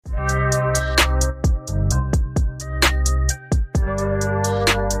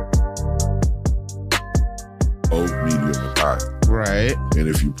Right. And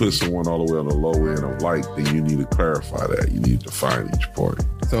if you put someone all the way on the low end of like, then you need to clarify that. You need to define each party.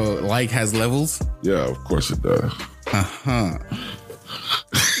 So like has levels? Yeah, of course it does. Uh-huh.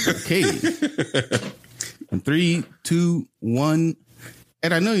 Okay. And 3, 2, 1.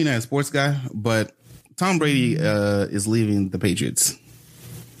 Ed, I know you're not a sports guy, but Tom Brady is leaving the Patriots.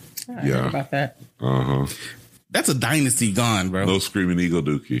 I heard about that. Uh-huh. That's a dynasty gone, bro. No screaming eagle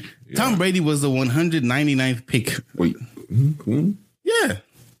dookie. Yeah. Tom Brady was the 199th pick. Wait. Mm-hmm. Yeah.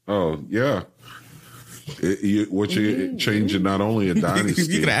 Oh, yeah. You're changing not only a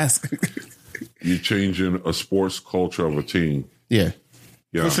dynasty. You could ask. You're changing a sports culture of a team. Yeah.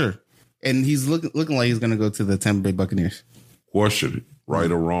 Yeah. For sure. And he's looking like he's going to go to the Tampa Bay Buccaneers. Question, right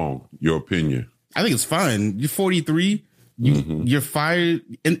or wrong, your opinion. I think it's fine. You're 43. You're fired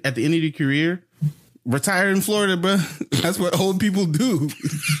at the end of your career. Retire in Florida, bro. That's what old people do.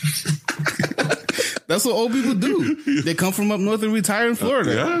 That's what old people do. They come from up north and retire in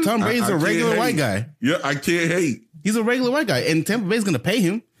Florida. Yeah, Tom Brady's a regular white hate. guy. Yeah, I can't hate. He's a regular white guy. And Tampa Bay's going to pay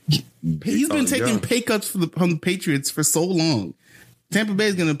him. He's been taking pay cuts from the Patriots for so long. Tampa Bay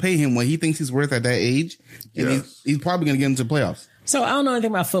is going to pay him what he thinks he's worth at that age. And he's probably going to get into the playoffs. So I don't know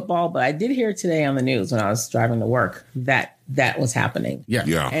anything about football, but I did hear today on the news when I was driving to work that was happening.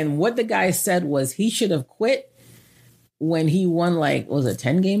 Yeah. And what the guy said was he should have quit when he won, like, was it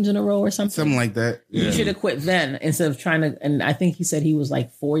 10 games in a row or something? Something like that. He should have quit then instead of trying to, and I think he said he was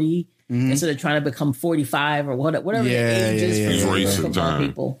like 40 instead of trying to become 45 or whatever the age is for football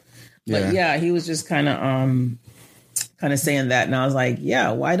people. But he was just kind of saying that. And I was like,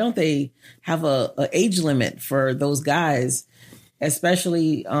 yeah, why don't they have a age limit for those guys?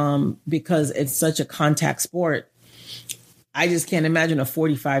 Especially because it's such a contact sport. I just can't imagine a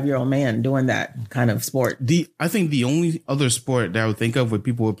 45-year-old man doing that kind of sport. I think the only other sport that I would think of where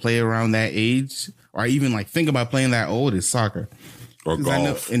people would play around that age or even like think about playing that old is soccer. Or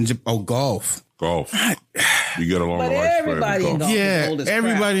golf. Golf. Golf. You get along but the everybody in golf is old as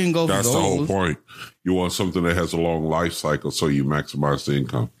everybody in golf That's is the old. whole point. You want something that has a long life cycle so you maximize the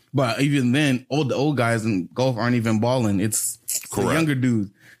income. But even then, the old guys in golf aren't even balling. It's the younger dudes.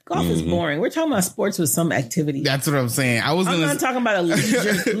 Golf is boring. We're talking about sports with some activity. That's what I'm saying. I'm not talking about a leisure.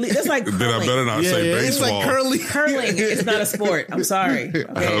 That's like curling. Then I better not say baseball. It's like curling. Curling. It's not a sport. I'm sorry. Okay?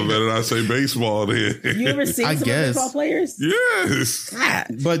 I better not say baseball then. You ever seen some baseball players? Yes.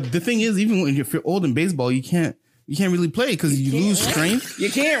 God. But the thing is, even when you're old in baseball, you can't really play because you lose strength. You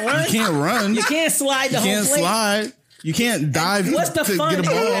can't run. You can't run. You can't slide the whole plate. Slide. You can't dive. What's the fun get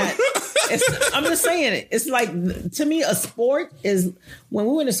a in ball? that? I'm just saying it. It's like, to me, a sport is, when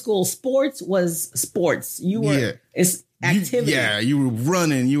we went to school, sports was sports. It's activity. You were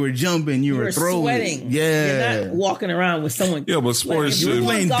running, you were jumping, you were throwing. Sweating. Yeah. You're not walking around with someone. Yeah, but sports you're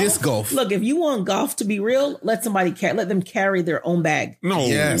playing disc golf. Look, if you want golf to be real, let them carry their own bag. No. I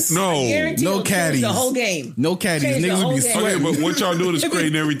guarantee no it'll change caddies. The whole game. No caddies. Change the Niggas would whole be game. sweating. Okay, but what y'all doing is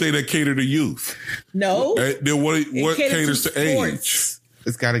creating everything that cater to youth. No. Then what caters to sports. age?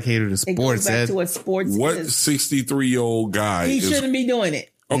 It's got to cater to It sports. goes back to what sports What is. 63-year-old guy He shouldn't be doing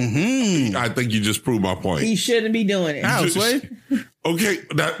it. I think you just proved my point. He shouldn't be doing it. How, Sway? Okay,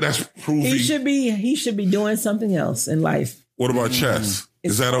 that's proving. He should be doing something else in life. What about chess?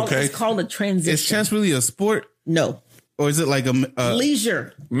 Is that okay? It's called a transition. Is chess really a sport? No. Or is it like a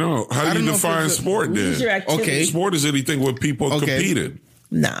Leisure. No. How do you define sport then? Leisure activity. Okay. Sport is anything where people competed.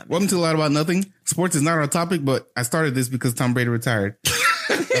 Nah. Welcome to A Lot About Nothing. Sports is not our topic, but I started this because Tom Brady retired.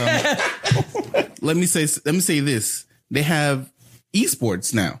 Let me say this. They have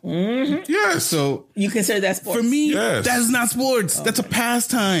esports now. Mm-hmm. Yeah. So you consider that sports? For me, Yes. that is not sports. That's a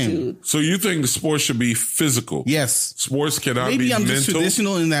pastime. Dude. So you think sports should be physical? Yes. Sports cannot Maybe be I'm mental? just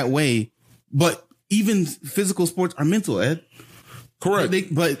traditional in that way, but even physical sports are mental, Ed.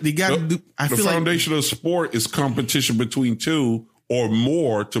 Correct. But they got to do. I the feel like foundation of sport is competition between two or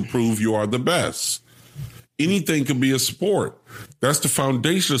more to prove you are the best. Anything can be a sport. That's the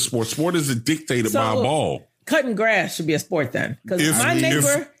foundation of sport. Sport isn't dictated by a ball. Cutting grass should be a sport then. Because my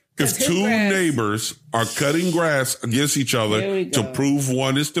neighbor, if two neighbors are cutting grass against each other to prove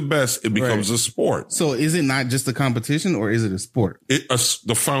one is the best, it becomes a sport. So is it not just a competition or is it a sport?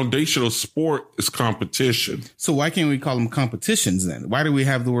 The foundational sport is competition. So why can't we call them competitions then? Why do we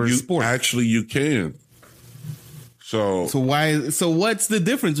have the word sport? Actually, you can. So what's the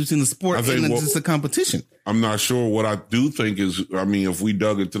difference between the sport and just a competition? I'm not sure. What I do think is, if we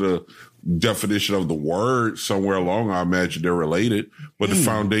dug into the definition of the word somewhere along, I imagine they're related. But the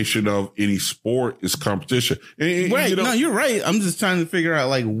foundation of any sport is competition. And, right. No, you're right. I'm just trying to figure out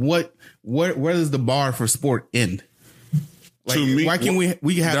where does the bar for sport end? Like, to me, why can we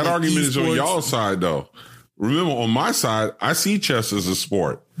have that argument is on y'all's side though. remember, on my side, I see chess as a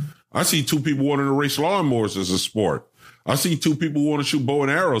sport. I see two people wanting to race lawnmowers as a sport. I see two people want to shoot bow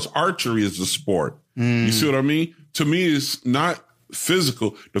and arrows. Archery is a sport. You see what I mean? To me, it's not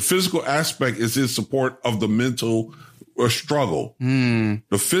physical. The physical aspect is in support of the mental struggle.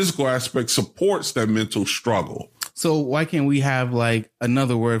 The physical aspect supports that mental struggle. So why can't we have like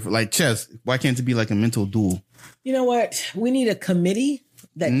another word for like chess? Why can't it be like a mental duel? You know what? We need a committee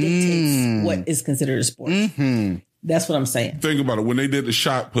that dictates what is considered a sport. That's what I'm saying. Think about it. When they did the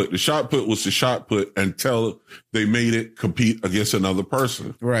shot put was the shot put until they made it compete against another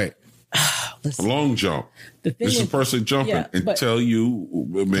person. Right. A long jump. It's a person jumping until you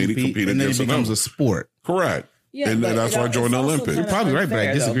made it compete and against then it becomes another. A sport. Correct. Yeah, and that's why I joined the Olympics. You're probably right, but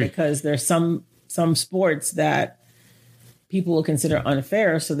I disagree. Because there's some sports that people will consider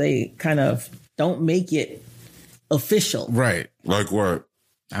unfair, so they kind of don't make it official. Right. Like what?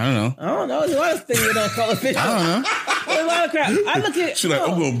 I don't know. There's a lot of things they don't call official. I don't know. There's a lot of crap. I look at. She's like,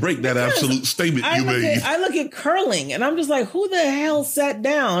 I'm going to break that absolute statement you made. I look at curling, and I'm just like, who the hell sat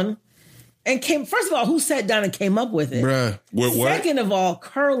down and came? First of all, who sat down and came up with it? Bruh. What? Second of all,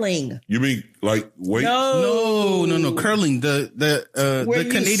 curling. You mean like weight? No. Curling. The where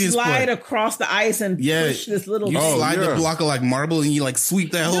Canadian you slide sport. across the ice and push this little. You slide the block of like marble and you like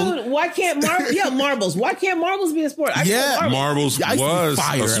sweep that whole. Dude, why can't marbles? Yeah, marbles. Why can't marbles be a sport? Marbles was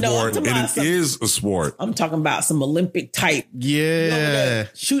a sport, and it is a sport. I'm talking about some Olympic type. Yeah,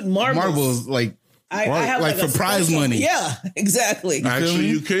 shooting marbles like. I have like for prize money. Yeah, exactly. Actually,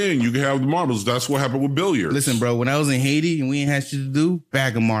 you can have the marbles. That's what happened with billiards. Listen, bro, when I was in Haiti and we ain't had shit to do,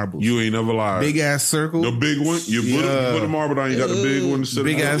 bag of marbles. You ain't never lied. Big ass circle. The big one. You put a marble down. You got the big one to sit.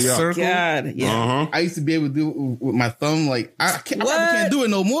 Big ass circle. God, yeah. I used to be able to do it with my thumb. Like I can't do it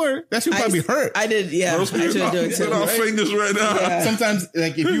no more. That should probably hurt. I did. Yeah, I should do it too. Our fingers right now. Yeah. Sometimes,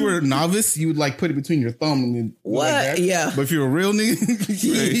 like if you were a novice, you would like put it between your thumb and then what? Like yeah. But if you're a real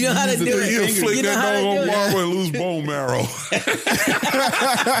nigga, you know how to do it. You flick that dog on marble and lose bone marrow.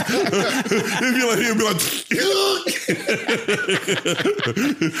 If you like, he'll be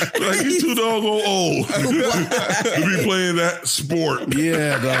like you too doggone old to be playing that sport.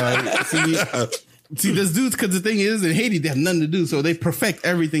 Yeah, dog. See, there's dudes, because the thing is, in Haiti, they have nothing to do, so they perfect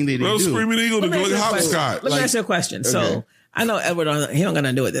everything they do. Screaming Eagle to look hopscotch. Let me ask you a question. Okay. So I know Edward, he don't got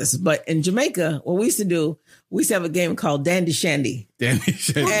nothing to do with this, but in Jamaica, what we used to do, we used to have a game called Dandy Shandy. Dandy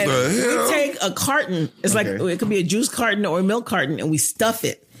Shandy. And we take a carton. It's like, it could be a juice carton or a milk carton, and we stuff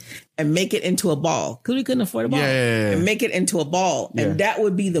it and make it into a ball. Because we couldn't afford a ball. Yeah. And make it into a ball. Yeah. And that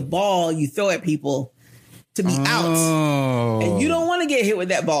would be the ball you throw at people to be out. And you don't want to get hit with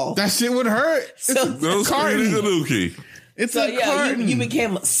that ball. That shit would hurt. So, it's a carton. It's a carton. You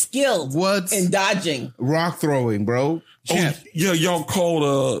became skilled in dodging. Rock throwing, bro. Oh, yeah, y'all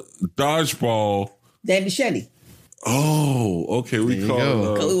called dodgeball Dandy Shandy. Oh, okay. We call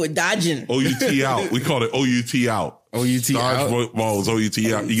it we were dodging. OUT out. We call it OUT out. OUT out. Dodgeball is OUT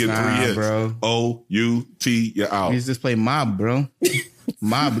out. You get 3 hits, bro. OUT, you're out. You just play mob, bro.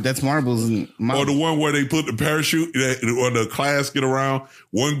 Mob, that's marbles. Or the one where they put the parachute, or the class get around,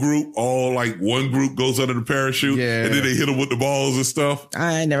 one group goes under the parachute, and then they hit them with the balls and stuff.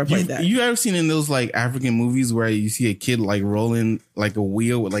 I never played that. You ever seen in those like African movies where you see a kid like rolling like a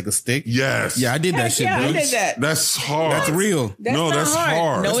wheel with like a stick? Yes. Yeah, I did that shit, bro. I did that. That's hard. That's real. That's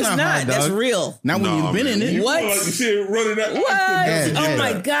hard. No, it's not. Hard, that's real. Not when you've been in it. What? Like you see it running that. What? Oh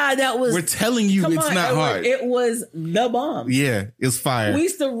my God, that was. We're telling you it's not hard. It was the bomb. Yeah, it's fire. We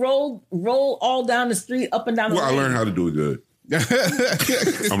used to roll all down the street, up and down the lane. I learned how to do it good.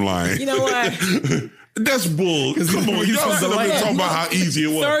 I'm lying. You know what? That's bull. Come on, you supposed to talk about how easy it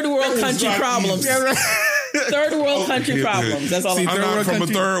was. Third world country problems. Third world country problems. That's all. I'm not from a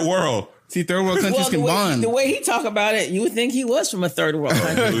third world. See, third world countries can bond. The way he talk about it, you would think he was from a third world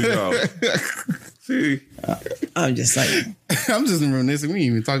country. See, I'm just saying. I'm just reminiscing. We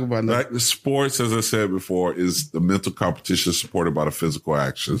didn't even talk about that. Like the sports, as I said before, is the mental competition supported by the physical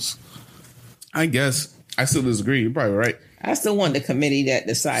actions. I guess I still disagree. You're probably right. I still want the committee that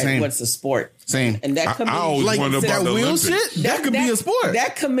decides what's a sport. Same. And that committee, I always wonder about the wheel shit. That could be a sport.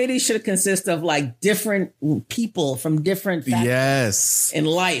 That committee should consist of like different people from different factors in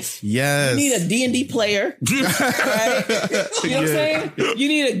life. Yes. You need a D&D player. Right? You know what I'm saying? You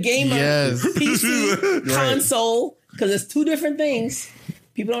need a gamer, PC, console, because it's two different things.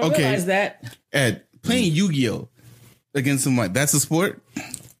 People don't realize that. Ed, playing Yu-Gi-Oh! Against someone, that's a sport?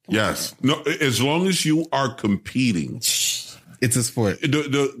 Yes. No, as long as you are competing. It's a sport.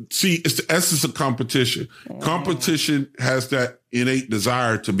 See, it's the essence of competition. Competition has that innate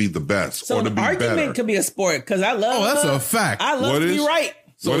desire to be the best or to be better. So argument could be a sport because I love. Oh, that's a fact. I love to be right.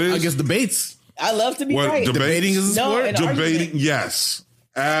 So I guess debates. I love to be right. Debating is a sport? Debating, yes.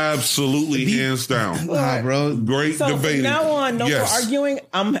 Absolutely, hands down. Bro. Great debating. From now on, no more arguing.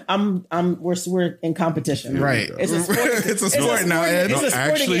 We're in competition. Right. It's a sport. It's a sport now, Ed. No,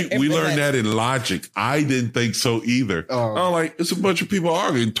 actually, we learned that in logic. I didn't think so either. I was like, it's a bunch of people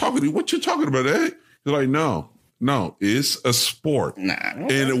arguing, talking. What you talking about, Ed? They're like, no, it's a sport. Nah.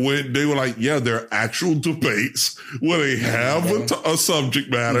 And when they were like, yeah, there are actual debates where they have a subject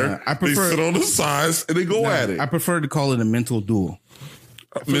matter. I prefer, they sit on the sides and they go at it. I prefer to call it a mental duel.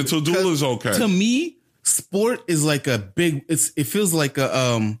 Mental duel is okay. To me, sport is like a big. It feels like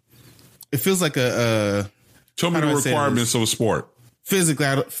a. Tell me the requirements of a sport.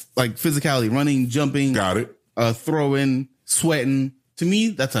 Physicality, running, jumping. Got it. Throwing, sweating. To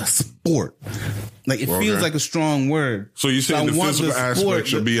me, that's a sport. Like it feels like a strong word. So you're saying the physical aspect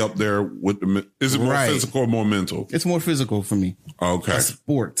should be up there with the. Is it more physical or more mental? It's more physical for me. Okay. A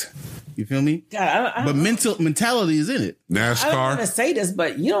sport. You feel me? God, but mentality is in it. NASCAR. I don't want to say this,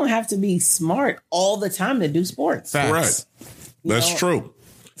 but you don't have to be smart all the time to do sports. Facts. Right. That's true.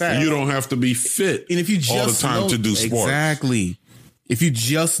 Facts. You don't have to be fit and if you just all the time to do sports. Exactly. If you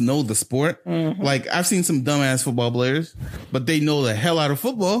just know the sport, like I've seen some dumbass football players, but they know the hell out of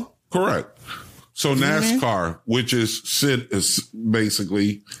football. Correct. So NASCAR, which is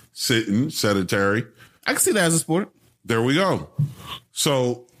basically sitting, sedentary. I can see that as a sport. There we go.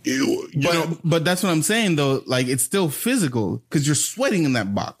 So, but that's what I'm saying though. Like it's still physical because you're sweating in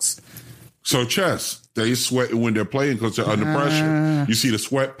that box. So chess, they sweat when they're playing because they're under pressure. You see the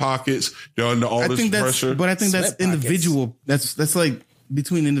sweat pockets. They're under all this pressure. But I think that's individual. That's like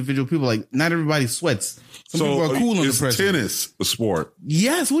between individual people. Like not everybody sweats. Some people are cool under pressure. Is tennis a sport?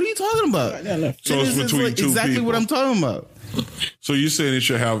 Yes. What are you talking about? So it's between two exactly people. What I'm talking about. So you're saying it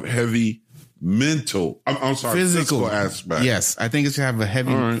should have heavy mental, I'm sorry, physical aspect. Yes, I think it should have a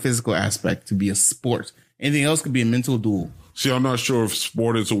heavy physical aspect to be a sport. Anything else could be a mental duel. See, I'm not sure if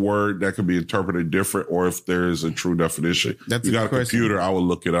sport is a word that could be interpreted different or if there is a true definition. You got a computer, I will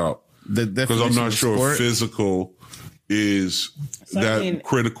look it up. Because I'm not sure if physical is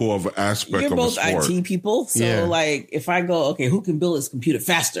critical of an aspect of a sport. You're both IT people. So like if I go, okay, who can build this computer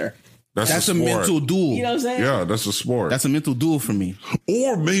faster? That's a mental duel. You know what I'm saying? Yeah, that's a sport. That's a mental duel for me.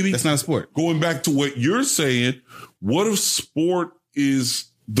 Or maybe that's not a sport. Going back to what you're saying, what if sport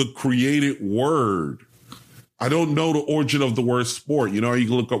is the created word? I don't know the origin of the word sport. You know, you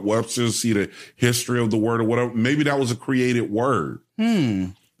can look up Webster, see the history of the word or whatever. Maybe that was a created word.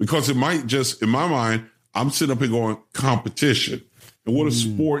 Because it might just, in my mind, I'm sitting up here going competition. And what is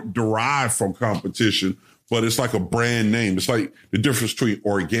sport derived from competition? But it's like a brand name. It's like the difference between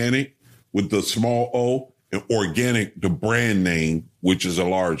organic with the small O and organic, the brand name, which is a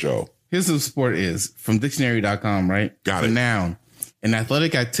large O. Here's what sport is from dictionary.com, right? Got it. Noun, an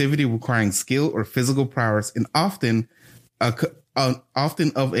athletic activity requiring skill or physical prowess and often of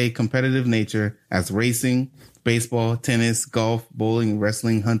a competitive nature as racing, baseball, tennis, golf, bowling,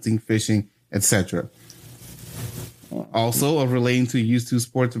 wrestling, hunting, fishing, etc. Also of relating to used to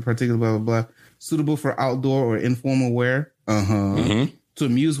sports in particular, blah, blah, blah. Suitable for outdoor or informal wear. To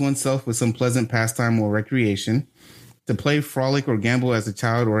amuse oneself with some pleasant pastime or recreation. To play, frolic, or gamble as a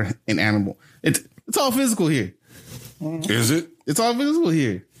child or an animal. It's all physical here. Is it? It's all physical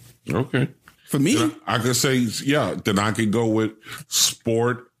here. Okay. For me? Then I could say, then I could go with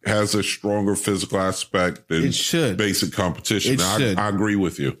sport has a stronger physical aspect than it should. Basic competition. I agree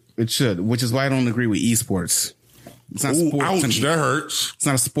with you. It should, which is why I don't agree with esports. It's not sport. Ouch, to me. That hurts. It's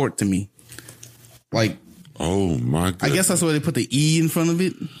not a sport to me. Like, oh my God. I guess that's why they put the E in front of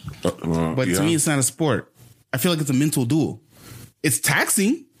it. But to me, it's not a sport. I feel like it's a mental duel. It's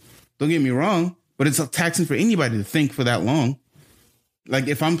taxing. Don't get me wrong, but it's taxing for anybody to think for that long. Like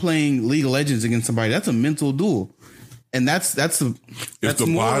if I'm playing League of Legends against somebody, that's a mental duel. And that's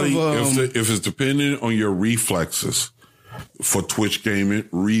more if it's dependent on your reflexes for Twitch gaming,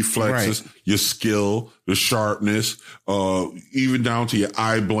 reflexes, your skill, the sharpness, even down to your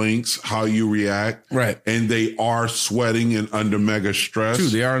eye blinks, how you react. Right. And they are sweating and under mega stress. True,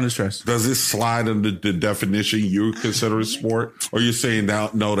 they are under stress. Does it slide under the definition you consider a sport? Or you're saying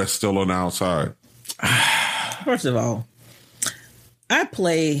that, no, that's still on the outside? First of all, I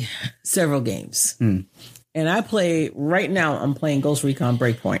play several games. And right now, I'm playing Ghost Recon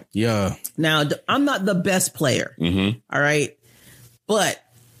Breakpoint. Yeah. Now, I'm not the best player. All right. But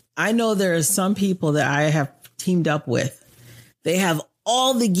I know there are some people that I have teamed up with. They have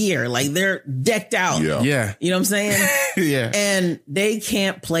all the gear, like they're decked out. Yeah. You know what I'm saying? Yeah. And they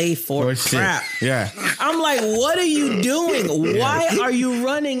can't play for crap. Yeah. I'm like, what are you doing? Why are you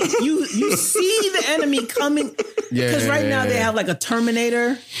running? You see the enemy coming. Yeah. Because right now they have like a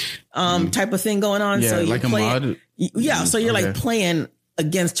Terminator type of thing going on. Yeah, so you like play, a mod. Yeah. So you're like playing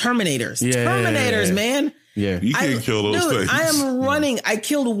against Terminators. Yeah. Terminators, man. Yeah. You can't kill those things. I am running. I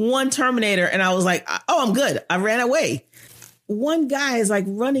killed one Terminator and I was like, oh, I'm good. I ran away. One guy is like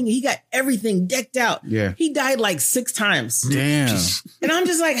running. He got everything decked out. Yeah. He died like 6 times. Damn. And I'm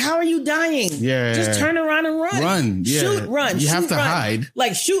just like, how are you dying? Yeah. Just turn around and run. Run. Yeah. Shoot, run. You have to run. hide.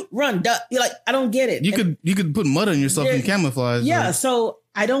 Like shoot, run. You're like, I don't get it. You could put mud on yourself and camouflage. Yeah. Like. So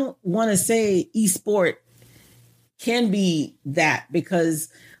I don't want to say esport can be that, because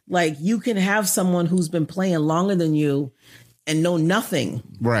like you can have someone who's been playing longer than you and know nothing.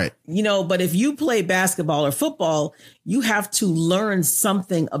 Right. You know, but if you play basketball or football, you have to learn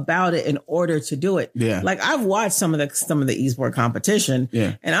something about it in order to do it. Yeah. Like I've watched some of the esport competition.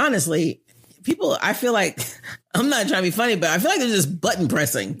 Yeah. And honestly, people, I feel like, I'm not trying to be funny, but I feel like they're just button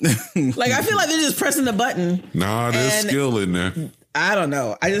pressing. Like I feel like they're just pressing the button. Nah, there's skill in there. I don't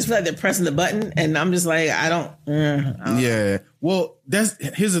know. I just feel like they're pressing the button and I'm just like, I don't Yeah. Well,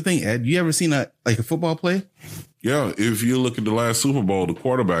 here's the thing, Ed. You ever seen a football play? Yeah, if you look at the last Super Bowl, the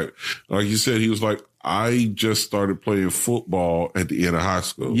quarterback, like you said, he was like, I just started playing football at the end of high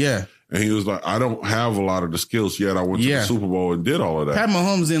school. Yeah. And he was like, I don't have a lot of the skills yet. I went to the Super Bowl and did all of that. Pat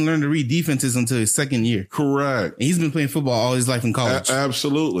Mahomes didn't learn to read defenses until his second year. Correct. And he's been playing football all his life in college.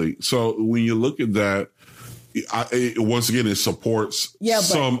 Absolutely. So when you look at that, once again, it supports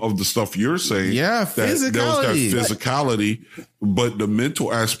some of the stuff you're saying. Yeah, physicality. That physicality, but the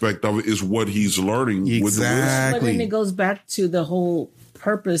mental aspect of it is what he's learning. Exactly. But then it goes back to the whole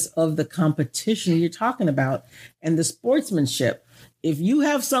purpose of the competition you're talking about and the sportsmanship. If you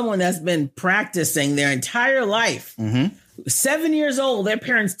have someone that's been practicing their entire life, 7 years old, their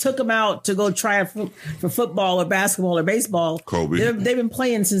parents took them out to go try for football or basketball or baseball. Kobe. They've been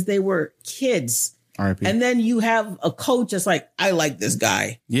playing since they were kids. RIP. And then you have a coach that's like, I like this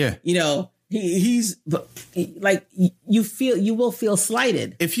guy. Yeah. You know, he's like, you will feel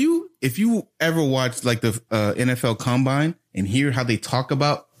slighted. If you ever watch like the NFL Combine and hear how they talk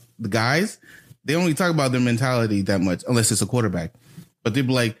about the guys, they only talk about their mentality that much, unless it's a quarterback. But they'd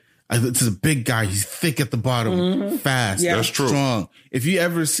be like, this is a big guy. He's thick at the bottom, fast. Yeah. That's true. Strong. If you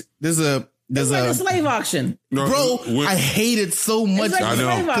ever, there's like a slave auction. No, I hate it so much. Like I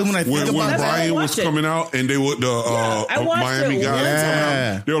know. When Brian was coming out and they were Miami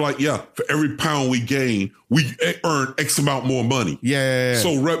guys, they were like, for every pound we gain, we earn X amount more money. Yeah.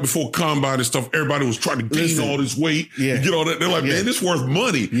 So right before combine and stuff, everybody was trying to gain all this weight and get all that. They're like, man, this worth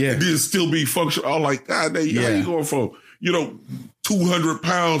money. Yeah. And then still be functional. I'm like, God, how you going from, 200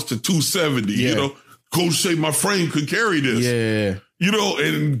 pounds to 270, Coach say my frame could carry this. Yeah.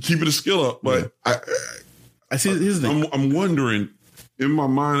 And keeping the skill up. But I see. Here's the thing. I'm wondering, in my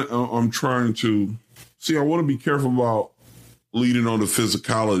mind, I'm trying to see, I want to be careful about leading on the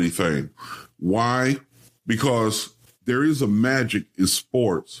physicality thing. Why? Because there is a magic in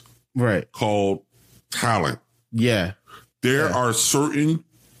sports called talent. Yeah. There are certain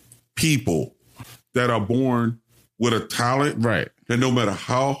people that are born with a talent that no matter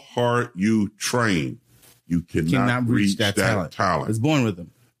how hard you train, you cannot reach that talent. It's born with them.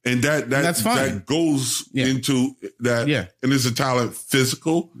 And that's fine. That goes into that. Yeah. And is a talent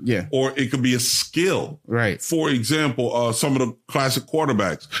physical? Yeah. Or it could be a skill. Right. For example, some of the classic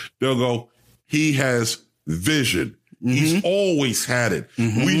quarterbacks, they'll go, he has vision. He's always had it.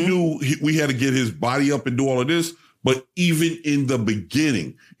 We knew we had to get his body up and do all of this. But even in the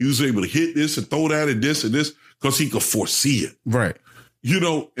beginning, he was able to hit this and throw that and this because he could foresee it. Right.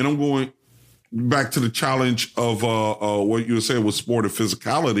 And I'm going back to the challenge of what you were saying with sport and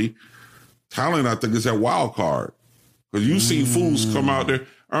physicality. Talent, I think, is that wild card. Because you've seen fools come out there.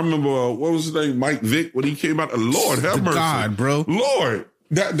 I remember, what was his name? Mike Vick, when he came out. Lord have mercy. God, bro. Lord.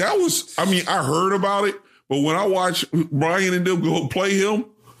 That was, I heard about it. But when I watched Brian and them go play him,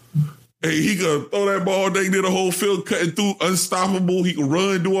 hey, he could throw that ball, they did a whole field cutting through, unstoppable. He could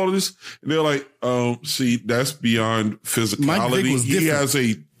run, do all of this. And they're like, see, that's beyond physicality. Mike Vick was different. He has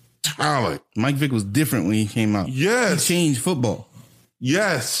a talent. Mike Vick was different when he came out. Yes. He changed football.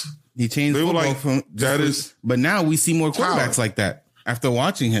 Yes. He changed football. But now we see more quarterbacks like that after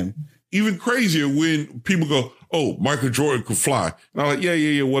watching him. Even crazier when people go, oh, Michael Jordan could fly. And I'm like,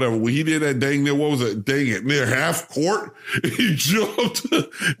 yeah, whatever. When he did that dang there, what was it? Dang it, near half court, he jumped.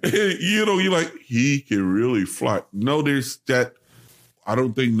 And, you're like, he can really fly. No, there's that. I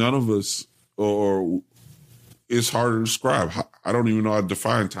don't think none of us, or it's hard to describe. I don't even know how to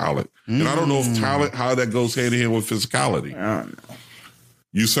define talent. And I don't know if talent, how that goes hand in hand with physicality. I don't know.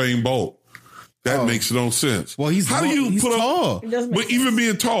 Usain Bolt. That makes no sense. Well, he's tall. But even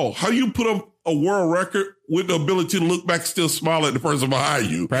being tall, how do you put up a world record with the ability to look back, still smile at the person behind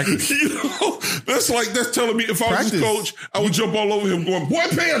you? Practice. You know, that's telling me if I was his coach, I would jump all over him going, boy,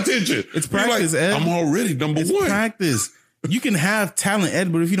 pay attention. It's practice, Ed. I'm already number one. Practice. You can have talent,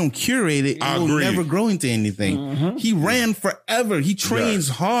 Ed, but if you don't curate it, it will never grow into anything. Mm-hmm. He ran forever. He trains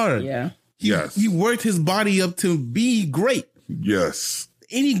hard. Yeah. He worked his body up to be great. Yes.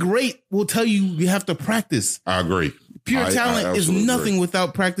 Any great will tell you have to practice. I agree. Pure talent is nothing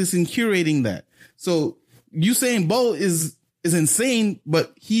without practice and curating that. So Usain Bolt is insane,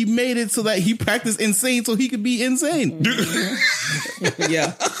 but he made it so that he practiced insane so he could be insane.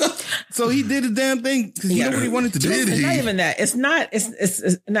 Yeah. So he did the damn thing because he knew what he wanted to do. It's not even that. It's not.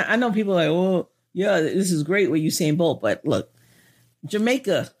 It's not, I know people are like, well, yeah, this is great with Usain Bolt, but look,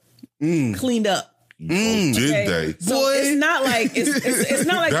 Jamaica cleaned up. Did they? So boy, it's not like it's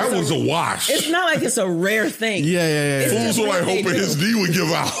not like that was a wash. It's not like it's a rare thing. Yeah. Fools were like hoping his knee would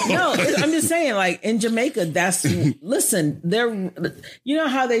give out. No, I'm just saying, like in Jamaica, listen, you know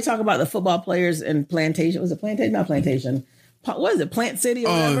how they talk about the football players in Plantation? Was it Plantation? Not Plantation. What is it? Plant City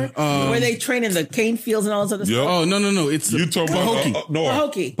or whatever? Where they train in the cane fields and all this other stuff. Oh no! It's you talking about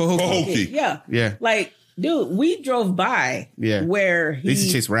Pahokee. Yeah. Like, dude, we drove by where he used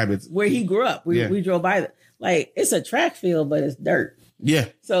to chase rabbits. Where he grew up. We drove by. Like, it's a track field, but it's dirt. Yeah.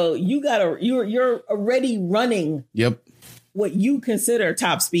 So you're already running. Yep. What you consider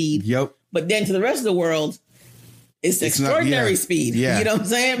top speed. Yep. But then to the rest of the world, it's extraordinary speed. Yeah. You know what I'm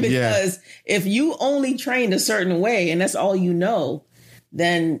saying? Because if you only trained a certain way and that's all you know,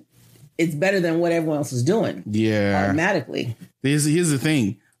 then it's better than what everyone else is doing. Yeah. Automatically. Here's the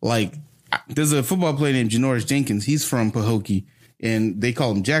thing. Like, there's a football player named Janoris Jenkins. He's from Pahokee. And they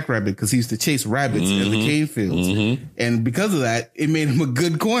call him Jackrabbit because he used to chase rabbits in the cane fields. And because of that, it made him a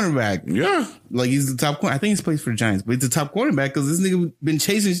good cornerback. Yeah. Like, he's the top corner. I think he's plays for the Giants, but he's the top cornerback because this nigga been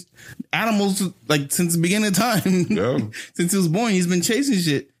chasing animals like since the beginning of time. Yeah. Since he was born, he's been chasing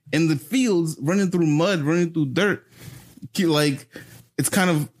shit in the fields, running through mud, running through dirt. Like, it's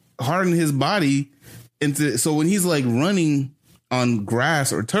kind of hardened his body so when he's like running on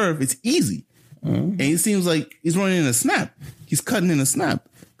grass or turf, it's easy. And it seems like he's running in a snap. He's cutting in a snap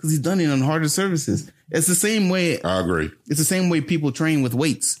because he's done it on harder surfaces. It's the same way. I agree. It's the same way people train with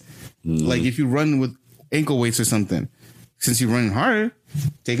weights. Like if you run with ankle weights or something, since you're running harder,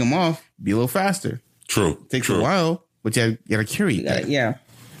 take them off, be a little faster. True. Takes a while, but you gotta carry that. Yeah.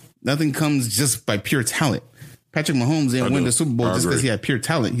 Nothing comes just by pure talent. Patrick Mahomes didn't win the Super Bowl just because he had pure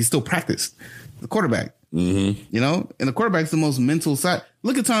talent. He still practiced. The quarterback. You know? And the quarterback's the most mental side.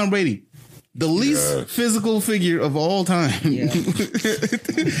 Look at Tom Brady. The least physical figure of all time. Yeah.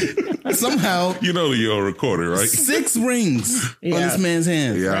 Somehow. You know you're recording, right? 6 rings on this man's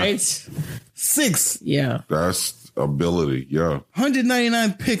hands. Yeah. Right? 6. Yeah. That's ability. Yeah.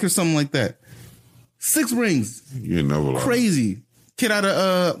 199 pick or something like that. 6 rings. You never crazy. Kid out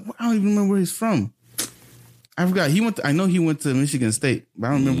of, I don't even remember where he's from. I forgot. I know he went to Michigan State, but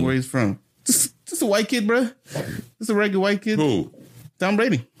I don't remember where he's from. Just a white kid, bro. Just a regular white kid. Who? Tom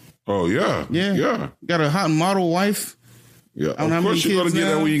Brady. Oh, yeah. Yeah. Got a hot model wife. Yeah. Of course you're going to get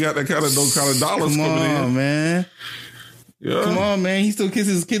that when you got those kind of dollars coming in. Come on, man. Yeah. Come on, man. He still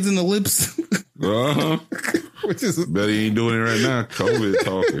kisses his kids in the lips. Which is... Bet he ain't doing it right now. COVID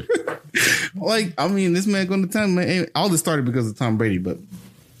talking. Like, I mean, this man going to Tom, man. All this started because of Tom Brady, but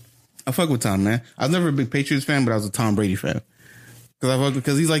I fuck with Tom, man. I was never a big Patriots fan, but I was a Tom Brady fan.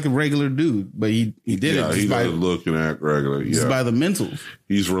 Because he's like a regular dude, but he did it. He doesn't look and act regular. Yeah. Just by the mentals.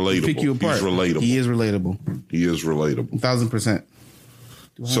 He's relatable. Pick you apart. He's relatable. He is relatable. 1,000%.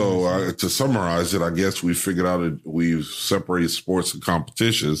 So to summarize it, I guess we figured out we've separated sports and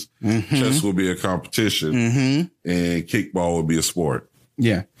competitions. Chess will be a competition, and kickball will be a sport.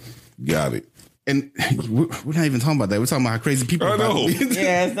 Yeah. Got it. And we're not even talking about that. We're talking about how crazy people are. I know.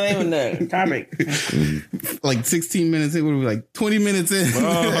 Yeah, it's not even the topic. Like 16 minutes in, we're like 20 minutes in.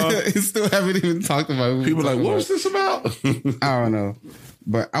 Still haven't even talked about it. People are like, what was this about? I don't know.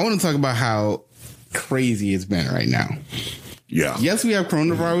 But I want to talk about how crazy it's been right now. Yeah. Yes, we have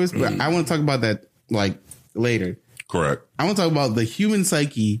coronavirus, but I want to talk about that like later. Correct. I want to talk about the human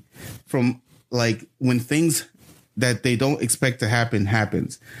psyche from like when things that they don't expect to happen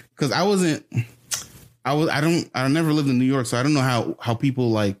happens. Because I never lived in New York, so I don't know how people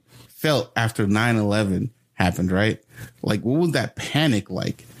like felt after 9/11 happened, right? Like, what was that panic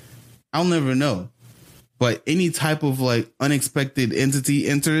like? I'll never know. But any type of like unexpected entity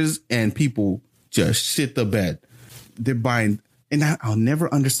enters and people just shit the bed. They're buying and I'll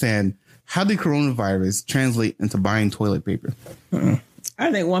never understand how did coronavirus translate into buying toilet paper.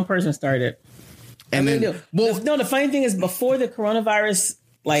 I think one person started. And the funny thing is, before the coronavirus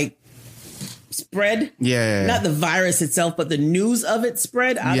spread, not the virus itself, but the news of it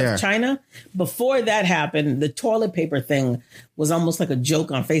spread out of China. Before that happened, the toilet paper thing was almost like a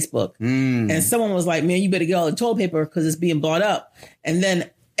joke on Facebook, and someone was like, "Man, you better get all the toilet paper because it's being bought up." And then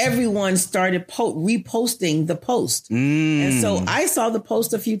everyone started reposting the post, and so I saw the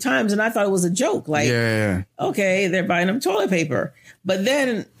post a few times, and I thought it was a joke. Okay, they're buying them toilet paper, but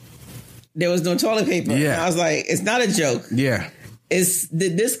then there was no toilet paper. And I was like, "It's not a joke."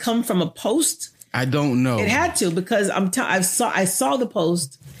 Did this come from a post? I don't know. It had to, because I saw the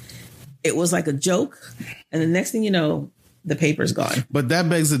post. It was like a joke, and the next thing you know, the paper's gone. But that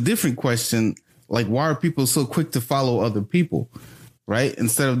begs a different question: like, why are people so quick to follow other people, right?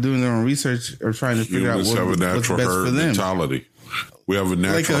 Instead of doing their own research or trying to figure out what's best for them. Mentality. We have a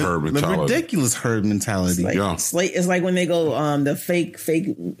natural herd mentality. A ridiculous herd mentality. It's like when they go the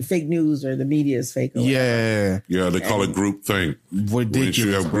fake news, or the media is fake. Yeah, they call it group think. Ridiculous. Once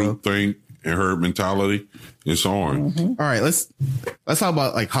you have group think and herd mentality, it's on. All right, let's talk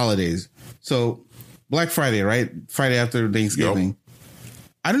about like holidays. So Black Friday, right? Friday after Thanksgiving. Yep.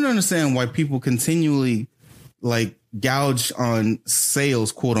 I don't understand why people continually like gouge on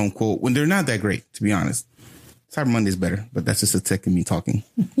sales, quote unquote, when they're not that great, to be honest. Cyber Monday's better, but that's just a tech and me talking.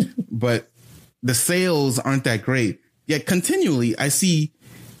 But the sales aren't that great. Yet continually, I see,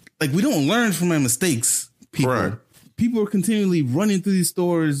 like, we don't learn from our mistakes, people. Right. People are continually running through these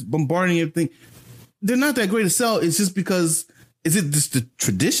stores, bombarding everything. They're not that great to sell. It's just because, is it just the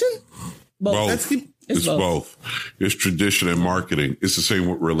tradition? Both. It's both. It's tradition and marketing. It's the same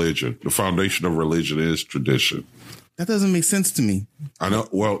with religion. The foundation of religion is tradition. That doesn't make sense to me. I know.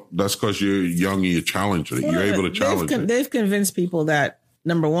 Well, that's because you're young and you're challenging it. You're able to challenge it. They've convinced people that,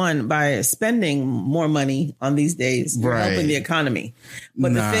 number one, by spending more money on these days, you're helping the economy.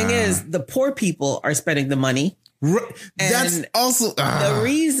 But the thing is, the poor people are spending the money. That's also the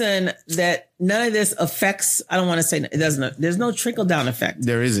reason that none of this affects. I don't want to say it doesn't. There's no trickle down effect.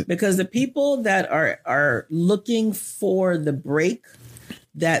 There isn't, because the people that are looking for the break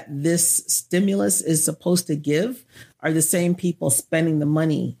that this stimulus is supposed to give are the same people spending the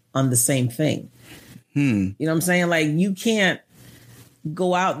money on the same thing. You know what I'm saying? Like, you can't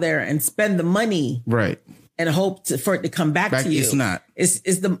go out there and spend the money, right, and hope for it to come back to you. It's not. It's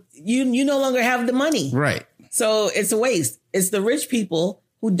you no longer have the money, right? So it's a waste. It's the rich people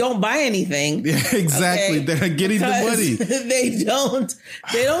who don't buy anything. Yeah, exactly. Okay? They're getting the money. They don't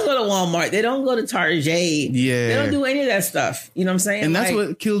go to Walmart. They don't go to Target. Yeah. They don't do any of that stuff. You know what I'm saying? And that's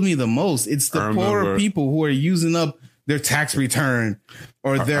what kills me the most. It's the poorer people who are using up their tax return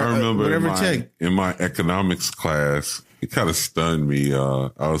or their whatever check. In my economics class, it kind of stunned me. I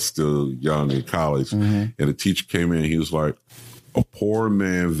was still young in college, and the teacher came in. He was like, "A poor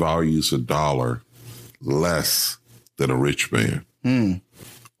man values $1 less than a rich man.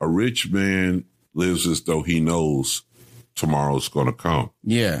 A rich man lives as though he knows tomorrow's going to come.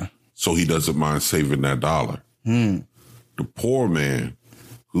 Yeah. So he doesn't mind saving that $1. The poor man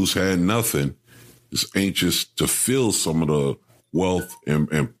who's had nothing is anxious to feel some of the wealth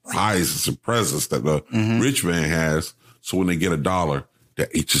and prizes and presents that the rich man has. So when they get $1, they're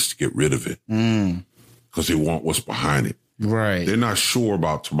anxious to get rid of it because they want what's behind it. Right. They're not sure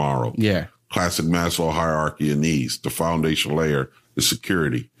about tomorrow. Yeah. Classic Maslow hierarchy of needs. The foundation layer is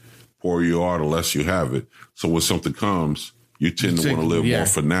security. The poorer you are, the less you have it. So when something comes, you tend to want to live more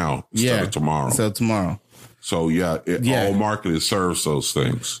for now instead of tomorrow. So all marketing serves those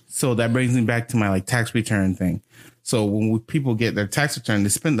things. So that brings me back to my tax return thing. So when people get their tax return, they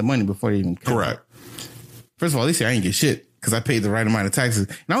spend the money before they even come. Correct. First of all, they say I ain't get shit because I paid the right amount of taxes.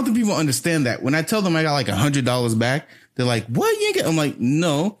 And I don't think people understand that. When I tell them I got $100 back, they're like, "What? You ain't get?" I'm like,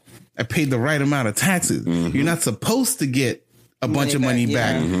 "No, I paid the right amount of taxes. You're not supposed to get a bunch of money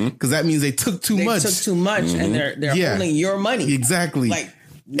back because that means they took too much. And they're holding your money. Exactly.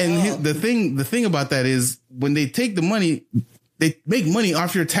 And the thing about that is when they take the money, they make money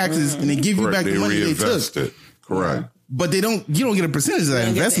off your taxes and they give you back the money they took. It. Correct. But you don't get a percentage of that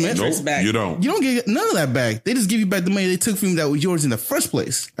investment. Nope, you don't. You don't get none of that back. They just give you back the money they took from you that was yours in the first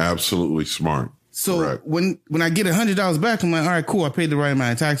place. Absolutely smart. So when I get $100 back, I'm like, all right, cool. I paid the right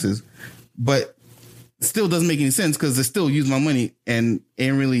amount of taxes, but it still doesn't make any sense because they still use my money and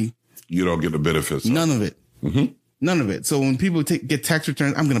ain't really. You don't get the benefits. None of it. None of it. So when people get tax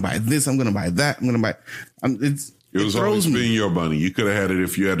returns, I'm going to buy this. I'm going to buy that. I'm going to buy. It was always being your money. You could have had it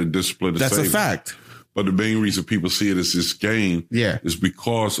if you had a discipline. That's a fact. But the main reason people see it as this gain is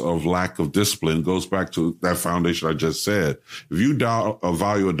because of lack of discipline. It goes back to that foundation I just said. If you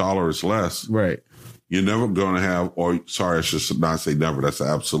value a dollar is less, right, you're never going to have, or sorry, I should not say never. That's an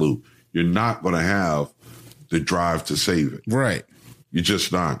absolute. You're not going to have the drive to save it. Right. You're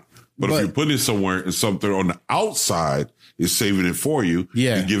just not. But if you put it somewhere and something on the outside is saving it for you,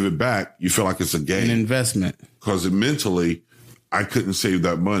 you give it back, you feel like it's a gain. An investment. Because mentally, I couldn't save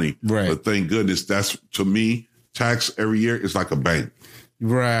that money. Right. But thank goodness, that's, to me, tax every year is like a bank.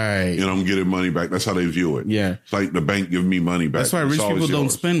 Right. And I'm getting money back. That's how they view it. Yeah. It's like the bank giving me money back. That's why rich people don't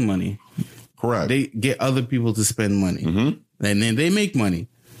spend money. Correct. They get other people to spend money. Mm-hmm. And then they make money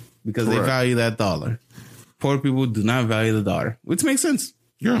because they value that dollar. Poor people do not value the dollar, which makes sense.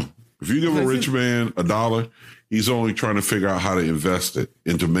 Yeah. If you give a rich man $1, he's only trying to figure out how to invest it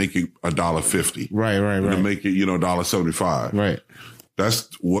into making $1.50. Right. To make it, $1.75. Right. That's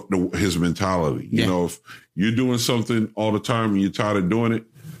what his mentality. You know, if you're doing something all the time and you're tired of doing it,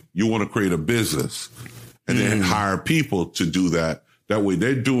 you want to create a business and then hire people to do that. That way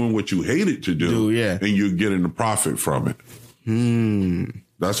they're doing what you hated to do and you're getting the profit from it.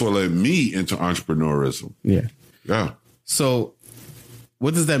 That's what led me into entrepreneurism. Yeah. Yeah. So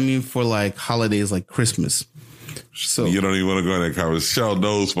what does that mean for like holidays like Christmas? So you don't even want to go in that conversation. Shell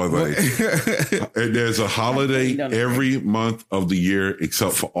knows my thing. There's a holiday every month of the year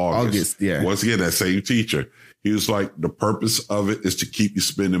except for August. Once again, that same teacher. He was like, the purpose of it is to keep you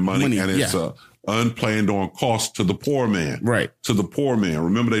spending money and it's a unplanned on cost to the poor man. Right. To the poor man.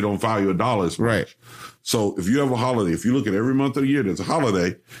 Remember, they don't value a dollar as much. Right. So if you have a holiday, if you look at every month of the year, there's a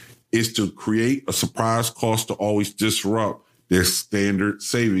holiday, is to create a surprise cost to always disrupt their standard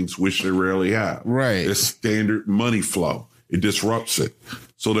savings, which they rarely have. Right. Their standard money flow. It disrupts it.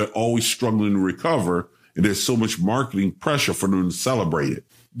 So they're always struggling to recover. And there's so much marketing pressure for them to celebrate it.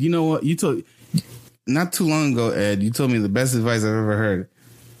 You know what? You told, not too long ago, Ed, you told me the best advice I've ever heard.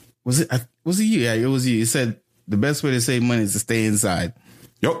 Was it you? Yeah, it was you. You said the best way to save money is to stay inside.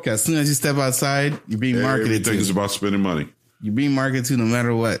 Yep. Because as soon as you step outside, you're being marketed to. Everything is about spending money. You're being marketed to no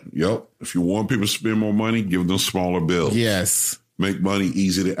matter what. Yep. If you want people to spend more money, give them smaller bills. Yes. Make money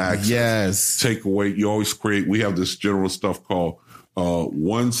easy to access. Yes. Take away. You always create. We have this general stuff called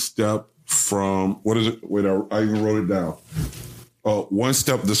one step from, what is it? Wait, I even wrote it down. One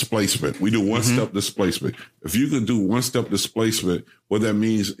step displacement. We do one step displacement. If you could do one step displacement, what that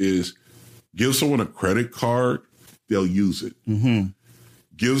means is give someone a credit card, they'll use it.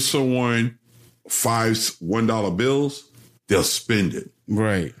 Give someone $1 bills, they'll spend it.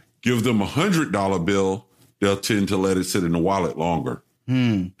 Right. Give them $100 bill, they'll tend to let it sit in the wallet longer.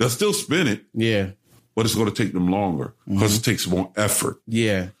 They'll still spend it. Yeah. But it's going to take them longer because it takes more effort.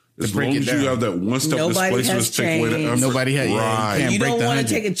 Yeah. As long as you have that one step displacement, take away the effort. Nobody has. Right. You don't want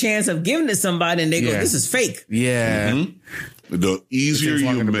to take a chance of giving to somebody and they go, "This is fake." Yeah. The easier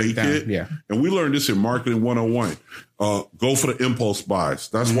you make it, and we learned this in marketing 101. Go for the impulse buys.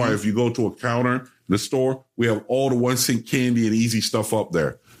 That's why if you go to a counter in the store, we have all the 1 cent candy and easy stuff up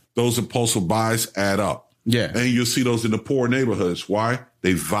there. Those impulsive buys add up. Yeah, and you'll see those in the poor neighborhoods. Why?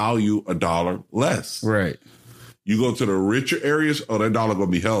 They value a dollar less. Right. You go to the richer areas, that dollar going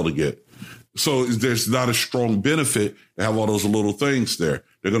to be hell to get. So there's not a strong benefit to have all those little things there.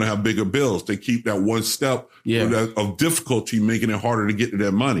 They're going to have bigger bills. They keep that one step of difficulty, making it harder to get to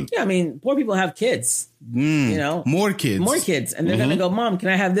that money. Yeah, I mean, poor people have kids, more kids. And they're going to go, "Mom, can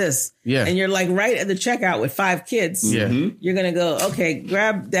I have this?" Yeah. And you're like right at the checkout with 5 kids. Yeah. You're going to go, "Okay,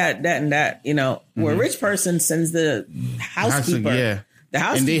 grab that, and that," where a rich person sends the housekeeper. The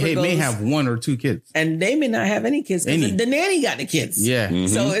housekeeper and they may have 1 or 2 kids, and they may not have any kids because the nanny got the kids. Yeah,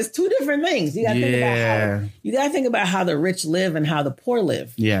 so it's 2 different things. You got to think about how the rich live and how the poor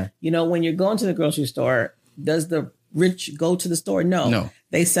live. Yeah, when you're going to the grocery store, does the rich go to the store? No.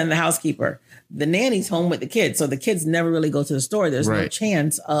 They send the housekeeper. The nanny's home with the kids, so the kids never really go to the store. There's no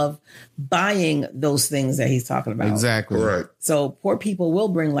chance of buying those things that he's talking about. Exactly. Right. So poor people will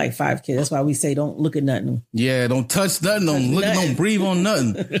bring like 5 kids. That's why we say don't look at nothing. Yeah, don't touch nothing. Don't breathe on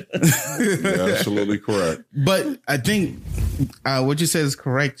nothing. You're absolutely correct. But I think what you said is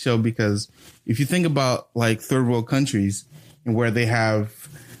correct, Joe, because if you think about like third world countries and where they have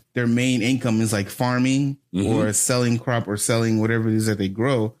their main income is like farming or selling crop or selling whatever it is that they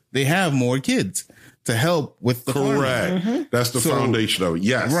grow, they have more kids to help with the correct. That's the foundation of it.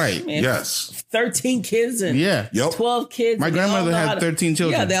 Yes. Right. And yes. 13 kids and 12 kids. My grandmother had 13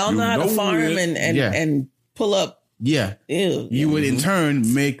 children. Yeah, they all know how to farm and pull up Yeah. Ew. You would in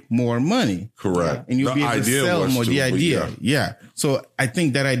turn make more money. Correct. And you'll be able to sell more. The idea. Yeah. So I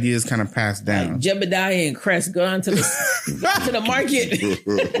think that idea is kind of passed down. Like Jebediah and Crest, go down to the market.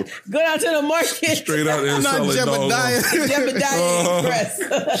 Go down to the market. Straight out there selling Jebediah. Jebediah and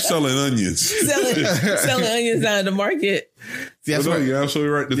Crest. Selling onions. selling onions down at the market. See, that's you're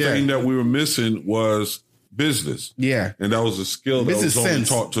absolutely right. The thing that we were missing was business. Yeah. And that was a skill that was only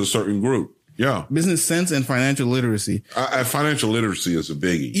taught to a certain group. Yeah. Business sense and financial literacy. Financial literacy is a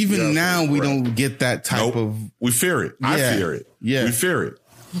biggie. Even now, we don't get that type of... We fear it. I fear it. Yeah. We fear it.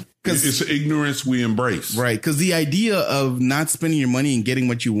 Because it's ignorance we embrace. Right. Because the idea of not spending your money and getting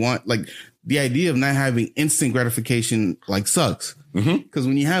what you want, like the idea of not having instant gratification, like sucks. Because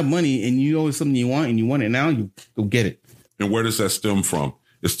when you have money and you know it's something you want and you want it now, you go get it. And where does that stem from?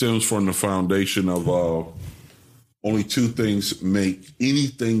 It stems from the foundation of... only two things make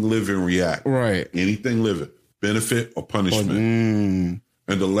anything living react. Right. Anything living, benefit or punishment. And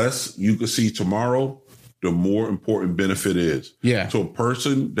the less you can see tomorrow, the more important benefit is. Yeah. To a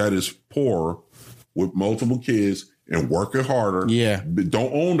person that is poor with multiple kids and working harder. Yeah. But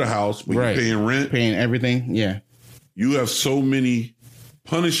don't own the house, but you're paying rent. Paying everything. Yeah. You have so many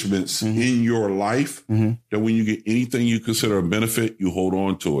punishments in your life that when you get anything you consider a benefit, you hold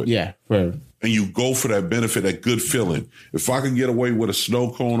on to it. Yeah. Right. And you go for that benefit, that good feeling. If I can get away with a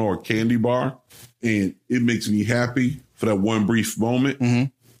snow cone or a candy bar and it makes me happy for that one brief moment,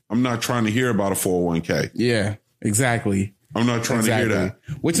 I'm not trying to hear about a 401k. Yeah, exactly. I'm not trying to hear that.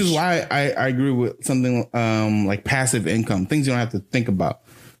 Which is why I agree with something like passive income, things you don't have to think about.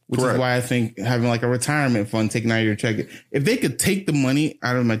 Which is why I think having like a retirement fund taken out of your check, if they could take the money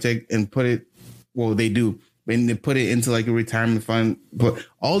out of my check and put it, well, they do. And they put it into like a retirement fund. But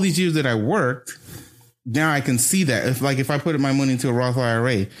all these years that I worked, now I can see that. If I put my money into a Roth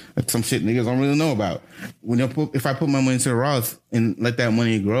IRA, like some shit niggas don't really know about. If I put my money into a Roth and let that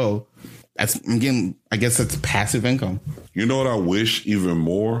money grow, I guess that's passive income. You know what I wish even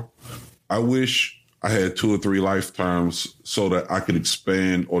more? I wish I had 2 or 3 lifetimes so that I could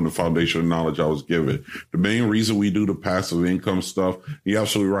expand on the foundational knowledge I was given. The main reason we do the passive income stuff, you're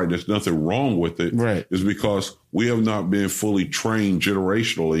absolutely right. There's nothing wrong with it. Right. Is because we have not been fully trained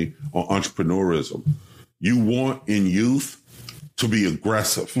generationally on entrepreneurism. You want in youth to be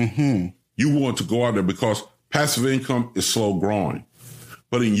aggressive. You want to go out there because passive income is slow growing.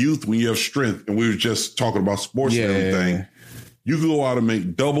 But in youth, when you have strength, and we were just talking about sports and everything, you can go out and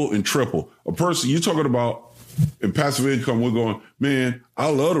make double and triple. A person you're talking about in passive income, we're going, man, I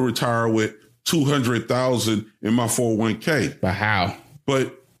love to retire with $200,000 in my 401k. But how?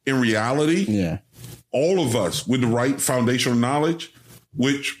 But in reality, all of us with the right foundational knowledge,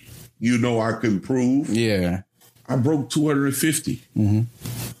 which I can prove. I broke 250, and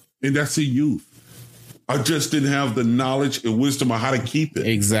that's in youth. I just didn't have the knowledge and wisdom on how to keep it.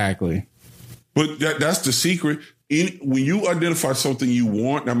 Exactly. But that's the secret. When you identify something you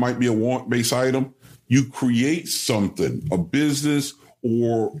want, that might be a want-based item, you create something, a business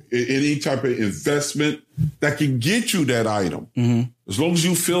or any type of investment that can get you that item. As long as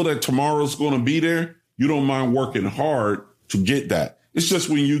you feel that tomorrow's going to be there, you don't mind working hard to get that. It's just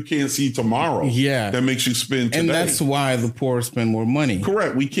when you can't see tomorrow that makes you spend today. And that's why the poor spend more money.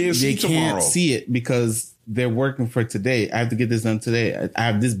 Correct. We can't see tomorrow. They can't see it because they're working for today. I have to get this done today. I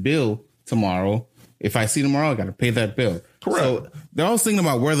have this bill tomorrow. If I see tomorrow, I got to pay that bill. Correct. So they're always thinking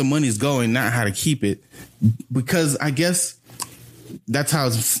about where the money's going, not how to keep it, because I guess that's how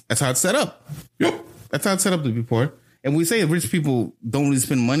it's set up. Yep. That's how it's set up to be poor. And we say rich people don't really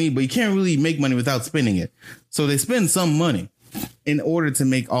spend money, but you can't really make money without spending it. So they spend some money in order to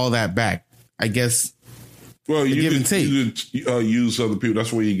make all that back. I guess. Well, you can use other people.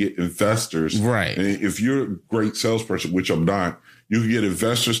 That's where you get investors. Right. And if you're a great salesperson, which I'm not, you can get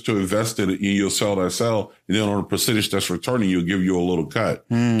investors to invest in it and you'll sell that sell. And then on a percentage that's returning, you'll give you a little cut.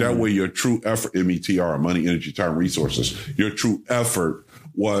 That way your true effort, METR, money, energy, time, resources, your true effort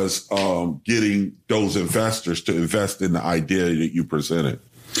was getting those investors to invest in the idea that you presented.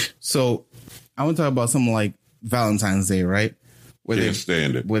 So I want to talk about something like Valentine's Day, right? Where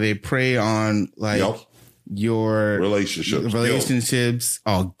they prey on your relationships.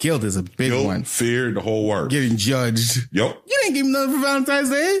 Oh, guilt is a big one. Fear, the whole work. Getting judged. Yep. You didn't give me nothing for Valentine's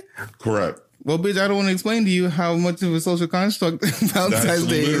Day. Correct. Well, bitch, I don't want to explain to you how much of a social construct Valentine's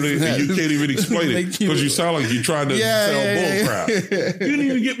Day is. You can't even explain it because you sound like you're trying to sell bull crap. You didn't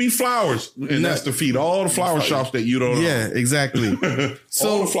even get me flowers. And that's to feed all the flower shops that you don't own. Yeah, exactly. So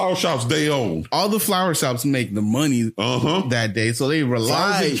all the flower shops they own. All the flower shops make the money that day. So they rely.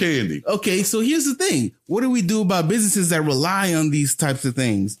 Flowers and candy. Okay, so here's the thing. What do we do about businesses that rely on these types of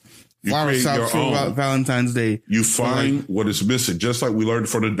things? flower shop for Valentine's Day. You find what is missing, just like we learned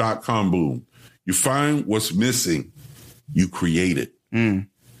from the .com boom. You find what's missing, you create it. And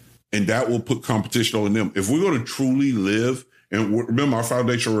that will put competition on them. If we're going to truly live, and remember our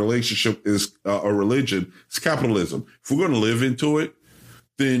foundational relationship is a religion, it's capitalism. If we're going to live into it,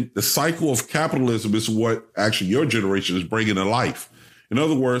 then the cycle of capitalism is what actually your generation is bringing to life. In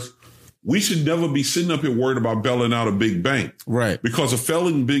other words, we should never be sitting up here worried about bailing out a big bank. Right. Because a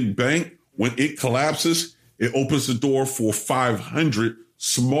failing big bank, when it collapses, it opens the door for 500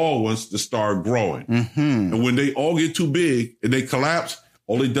 small ones to start growing. And when they all get too big and they collapse,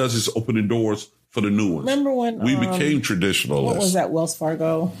 all it does is open the doors for the new ones. Remember when we became traditionalists? What was that, Wells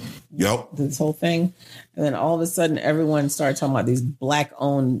Fargo? Yep. This whole thing. And then all of a sudden, everyone started talking about these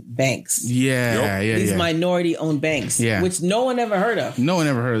black-owned banks. These minority-owned banks, which no one ever heard of. No one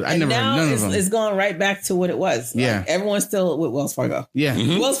ever heard of. I never heard none of them. It's gone right back to what it was. Like, everyone's still with Wells Fargo.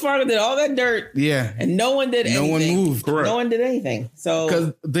 Wells Fargo did all that dirt. And no one did anything. No one moved. Correct. No one did anything. So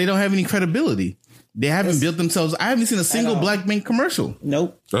because they don't have any credibility. They haven't built themselves. I haven't seen a single black bank commercial.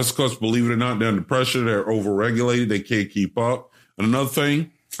 Nope. That's because, believe it or not, they're under pressure. They're overregulated. They can't keep up. And another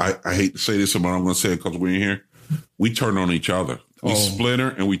thing, I hate to say this, but I'm going to say it because we're in here. We turn on each other. We splinter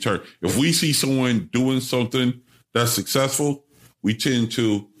and we turn. If we see someone doing something that's successful, we tend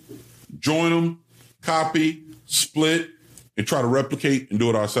to join them, copy, split, and try to replicate and do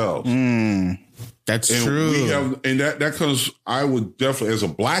it ourselves. That's true. And that comes, I would definitely, as a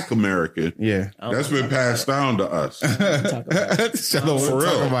black American, that's been passed down to us. Shut up, for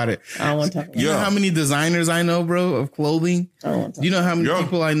real. Talk about it. I don't want to talk about it. You know how many designers I know, bro, of clothing? I don't want to you know how many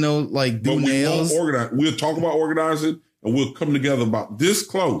people I know, like, do nails? We'll talk about organizing, and we'll come together about this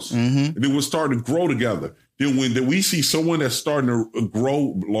close. And then we'll start to grow together. Then when we see someone that's starting to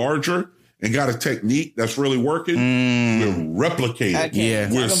grow larger and got a technique that's really working, we'll replicate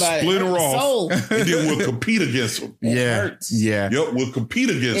it. We'll split her off, and then we'll compete against them. Yep, we'll compete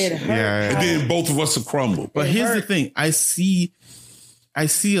against them. And then both of us will crumble. But here's the thing. I see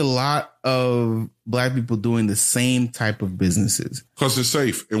a lot of black people doing the same type of businesses. Because it's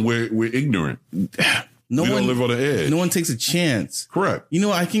safe, and we're ignorant. We don't live on the edge. No one takes a chance. Correct. You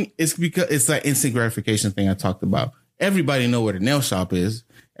know, I think it's because it's that instant gratification thing I talked about. Everybody know what a nail shop is.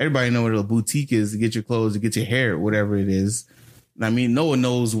 Everybody know what a boutique is to get your clothes, to get your hair, whatever it is. I mean, no one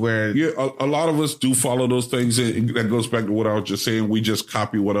knows where. Yeah, a lot of us do follow those things. That goes back to what I was just saying. We just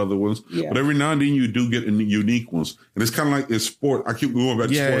copy what other ones. But every now and then you do get unique ones. And it's kind of like in sport. I keep going back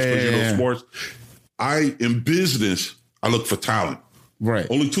to sports because you know sports. In business, I look for talent. Right.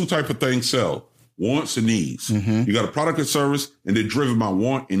 Only two type of things sell. Wants and needs. You got a product or service, and they're driven by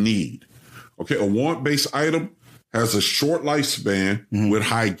want and need. Okay, a want-based item has a short lifespan with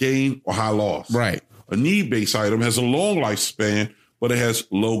high gain or high loss. Right. A need-based item has a long lifespan, but it has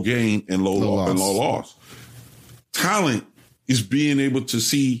low gain and low loss. Talent is being able to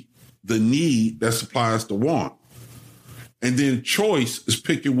see the need that supplies the want. And then choice is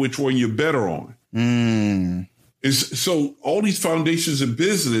picking which one you're better on. And so all these foundations in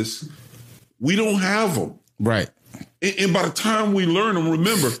business, we don't have them. Right. And by the time we learn them,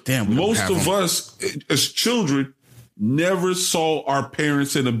 remember, most of us as children never saw our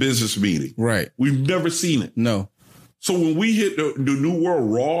parents in a business meeting. Right. We've never seen it. No. So when we hit the new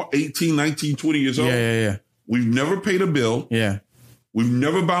world raw, 18, 19, 20 years old, we've never paid a bill. Yeah. We've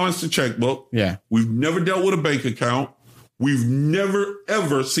never balanced a checkbook. Yeah. We've never dealt with a bank account. We've never,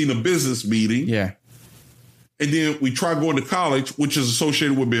 ever seen a business meeting. Yeah. And then we try going to college, which is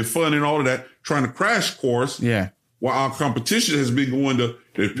associated with being fun and all of that, trying to crash course. Yeah. While our competition has been going to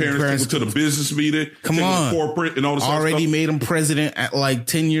their parents to the business meeting, corporate and all this already stuff. Made him president at like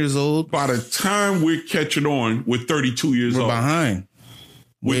 10 years old. By the time we're catching on, we're 32 years old. We're behind.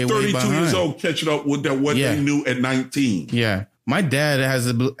 We're 32 years old, catching up with what they knew at 19. Yeah. My dad has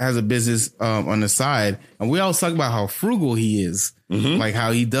a business on the side, and we always talk about how frugal he is. Like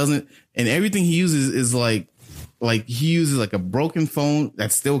how he doesn't, and everything he uses is like he uses like a broken phone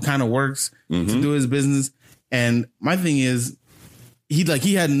that still kind of works to do his business. And my thing is,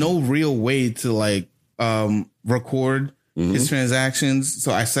 he had no real way to record his transactions.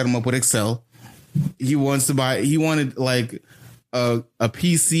 So I set him up with Excel. He wanted like a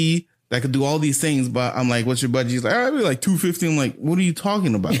PC that could do all these things, but I'm like, what's your budget? He's like, I'd be like $250. I'm like, what are you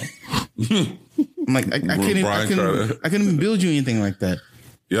talking about? I'm like, I couldn't even build you anything like that.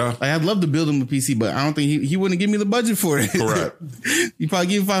 Yeah. Like, I'd love to build him a PC, but I don't think he wouldn't give me the budget for it. Correct. He probably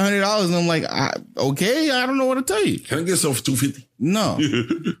give me $500, and I'm like, okay, I don't know what to tell you. Can I get some for $250? No.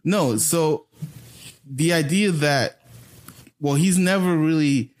 No. So the idea that, well, he's never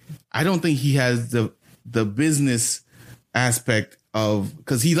really, I don't think he has the business aspect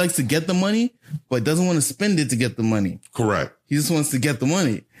because he likes to get the money, but doesn't want to spend it to get the money. Correct. He just wants to get the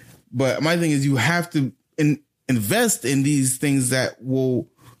money. But my thing is, you have to invest in these things that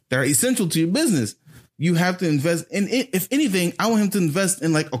are essential to your business. You have to invest in it. If anything, I want him to invest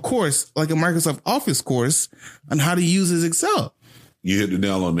in like a course, like a Microsoft Office course on how to use his Excel. You hit the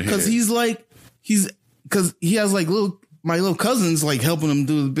nail on the head. Because he has like my little cousins like helping him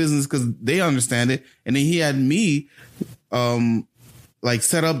do the business because they understand it. And then he had me like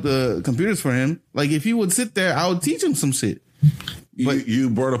set up the computers for him. Like if he would sit there, I would teach him some shit. But you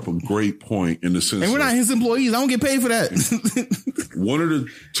brought up a great point in the sense, and we're not his employees. I don't get paid for that. One of the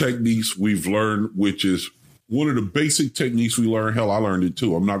techniques we've learned, which is one of the basic techniques we learned. Hell, I learned it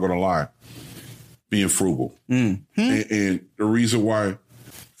too. I'm not going to lie. Being frugal, and the reason why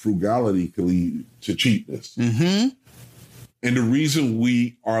frugality can lead to cheapness, and the reason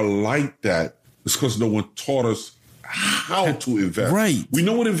we are like that is because no one taught us how to invest. Right? We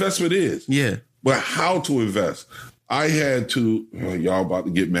know what investment is. Yeah, but how to invest. I had to, y'all about to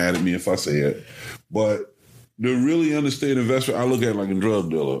get mad at me if I say it, but to really understand investment, I look at it like a drug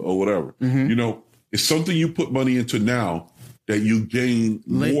dealer or whatever. You know, it's something you put money into now that you gain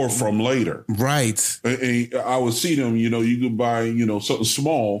more from later. Right. And I would see them, you know, you could buy, you know, something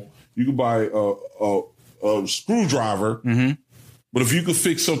small. You could buy a screwdriver. But if you could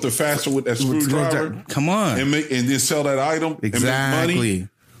fix something faster with that screwdriver, come on, and then sell that item and make money.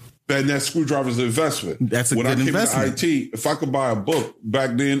 And that screwdriver is an investment. That's a good investment. When I came to IT, if I could buy a book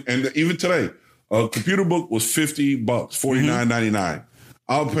back then, and even today, a computer book was $50, $49.99.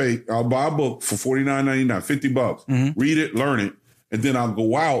 I'll buy a book for $49.99, $50. Read it, learn it, and then I'll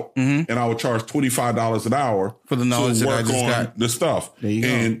go out and I will charge $25 an hour for the knowledge to that work I just got. the stuff. There you go.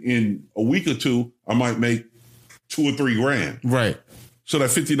 And in a week or two, I might make $2,000 or $3,000. Right. So that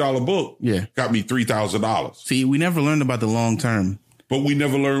 $50 book got me $3,000. See, we never learned about the long term. But we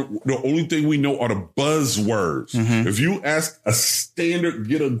never learned. The only thing we know are the buzzwords. If you ask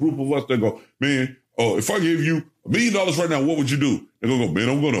get a group of us that go, man, if I gave you $1 million right now, what would you do? They're going to go, man,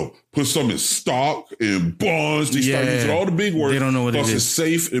 I'm going to put some in stock and bonds. They start using all the big words. They don't know what it is. It's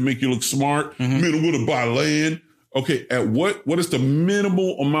safe. It make you look smart. Man, I'm going to buy land. Okay, at what is the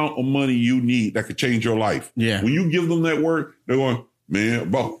minimal amount of money you need that could change your life? Yeah. When you give them that word, they're going, man,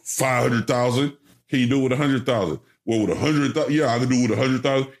 about 500,000. Can you do it with 100,000? Well, with 100,000, yeah, I can do it with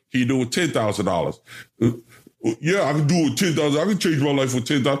 100,000. Can you do it with $10,000? Yeah, I can do it with 10,000. I can change my life with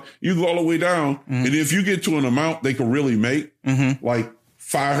 10,000. You go all the way down, and if you get to an amount they can really make, like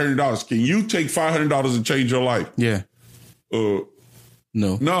 $500, can you take $500 and change your life? Yeah.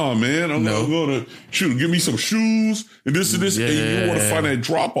 No, man. I'm gonna give me some shoes and this and this, and you want to find that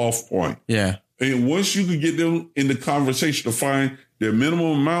drop off point. Yeah. And once you can get them in the conversation to find their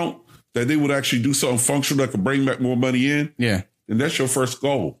minimum amount that they would actually do something functional that could bring back more money in, then that's your first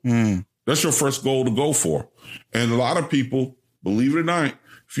goal. That's your first goal to go for. And a lot of people, believe it or not,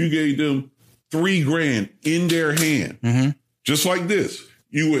 if you gave them $3,000 in their hand, just like this,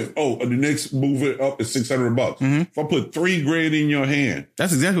 you went, the next move it up is $600. If I put $3,000 in your hand,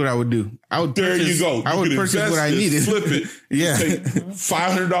 that's exactly what I would do. There you go. I would purchase what I needed. Flip it. Take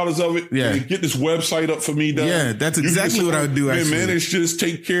 $500 of it. And get this website up for me. Done. Yeah, that's exactly what I would do. Actually, manage this,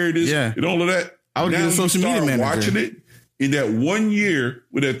 take care of this, and all of that. I would get a social media manager. Watching it in that 1 year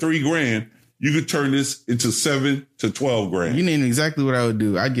with that $3,000. You could turn this into $7,000 to $12,000. You named exactly what I would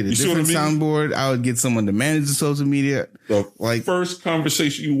do. I'd get a different soundboard. I would get someone to manage the social media. The first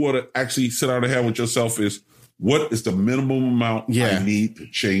conversation you want to actually sit down and have with yourself is, what is the minimum amount I need to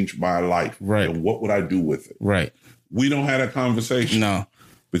change my life? Right. And what would I do with it? Right. We don't have that conversation. No.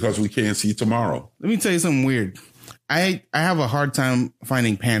 Because we can't see tomorrow. Let me tell you something weird. I have a hard time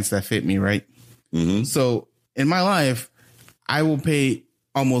finding pants that fit me, right? So in my life, I will pay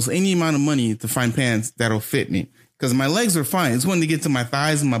almost any amount of money to find pants that'll fit me, because my legs are fine. It's when to get to my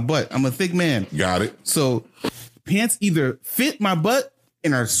thighs and my butt. I'm a thick man. Got it. So pants either fit my butt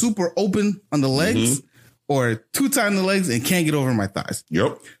and are super open on the legs, or too tight on the legs and can't get over my thighs.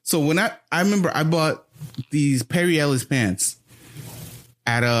 Yep. So when I remember I bought these Perry Ellis pants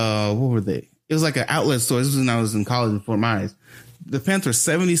at what were they? It was like an outlet store. This was when I was in college in Fort Myers. The pants were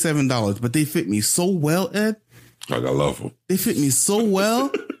 $77, but they fit me so well, Ed. Like, I love them. They fit me so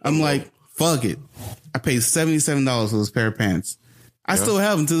well. I'm like, fuck it. I paid $77 for those pair of pants. I still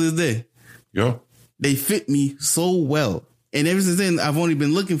have them to this day. Yeah. They fit me so well. And ever since then, I've only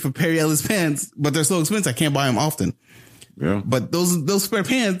been looking for Perry Ellis pants, but they're so expensive, I can't buy them often. Yeah. But those pair of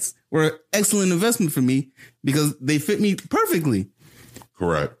pants were an excellent investment for me because they fit me perfectly.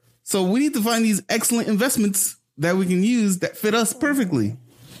 Correct. So we need to find these excellent investments that we can use that fit us perfectly.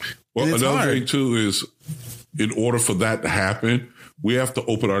 Well, another thing too is, in order for that to happen, we have to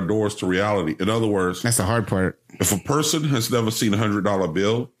open our doors to reality. In other words, that's the hard part. If a person has never seen $100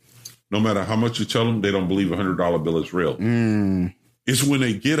 bill, no matter how much you tell them, they don't believe $100 bill is real. It's when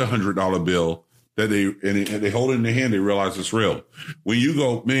they get $100 bill that they hold it in their hand, they realize it's real. When you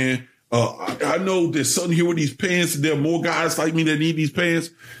go, man, I know there's something here with these pants, and there are more guys like me that need these pants.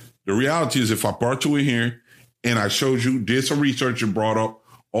 The reality is, if I brought you in here and I showed you, did some research and brought up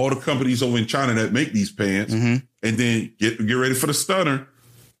all the companies over in China that make these pants, and then get ready for the stunner,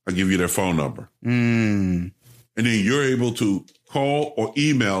 I'll give you their phone number. And then you're able to call or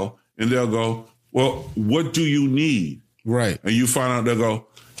email, and they'll go, well, what do you need? Right. And you find out, they'll go,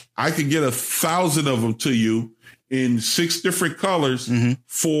 I could get 1,000 of them to you in 6 different colors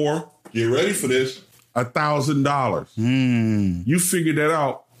for, get ready for this, $1,000. You figure that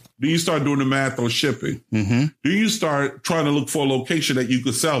out. Then you start doing the math on shipping. Then you start trying to look for a location that you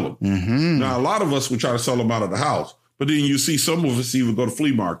could sell them. Now, a lot of us would try to sell them out of the house, but then you see some of us even go to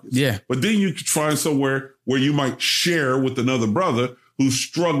flea markets. Yeah. But then you could find somewhere where you might share with another brother who's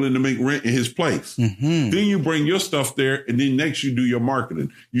struggling to make rent in his place. Then you bring your stuff there, and then next you do your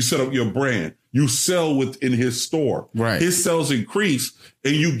marketing. You set up your brand. You sell within his store. Right. His sales increase,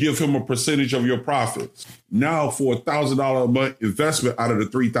 and you give him a percentage of your profits. Now, for $1,000 a month investment out of the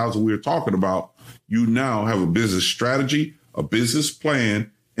 $3,000 we were talking about, you now have a business strategy, a business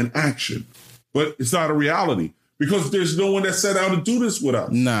plan, and action. But it's not a reality because there's no one that sat down to do this with us.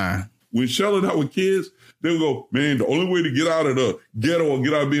 Nah. When Shell and I were kids, they'll go, man, the only way to get out of the ghetto or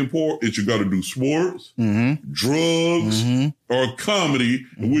get out of being poor is you got to do sports, drugs, or comedy,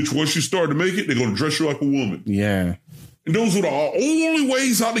 in which once you start to make it, they're going to dress you like a woman. Yeah. And those are the only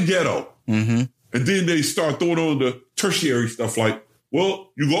ways out of the ghetto. And then they start throwing on the tertiary stuff like, well,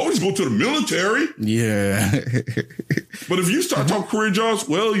 you can always go to the military. Yeah. But if you start talking career jobs,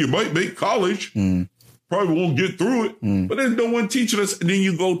 well, you might make college. Probably won't get through it. But there's no one teaching us. And then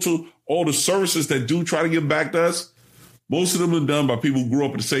you go to all the services that do try to give back to us. Most of them are done by people who grew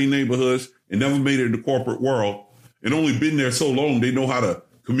up in the same neighborhoods and never made it in the corporate world and only been there so long they know how to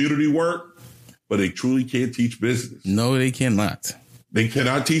community work, but they truly can't teach business. No, they cannot. They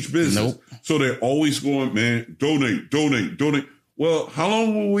cannot teach business. Nope. So they're always going, man, donate. Well, how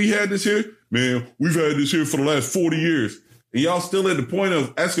long have we had this here? Man, we've had this here for the last 40 years. And y'all still at the point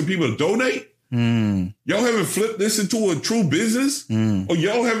of asking people to donate? Y'all haven't flipped this into a true business? Or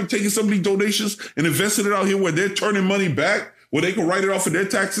y'all haven't taken some of these donations and invested it out here where they're turning money back, where they can write it off of their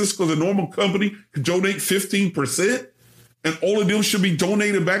taxes because a normal company could donate 15%? And all of them should be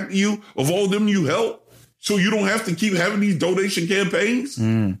donated back to you of all of them you help. So you don't have to keep having these donation campaigns?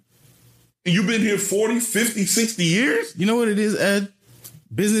 And you've been here 40, 50, 60 years? You know what it is, Ed?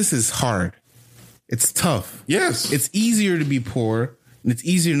 Business is hard. It's tough. Yes. It's easier to be poor. And it's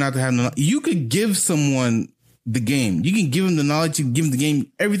easier not to have no. You could give someone the game. You can give them the knowledge. You can give them the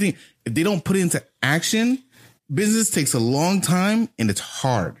game, everything. If they don't put it into action, business takes a long time and it's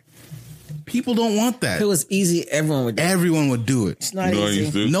hard. People don't want that. If it was easy, everyone would do it. Everyone would do it. It's not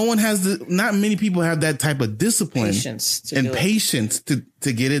easy. No one has not many people have that type of discipline and patience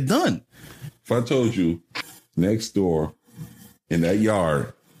to get it done. If I told you next door in that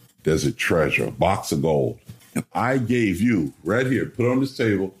yard, there's a treasure, a box of gold. I gave you right here, put on this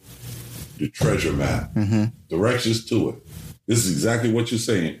table, the treasure map, directions to it. This is exactly what you're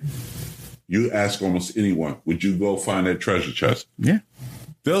saying. You ask almost anyone, would you go find that treasure chest? Yeah.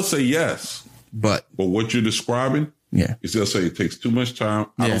 They'll say yes. But what you're describing is they'll say it takes too much time.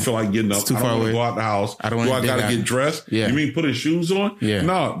 I don't feel like getting up. I don't want to go out the house. I got to get dressed? You mean putting shoes on?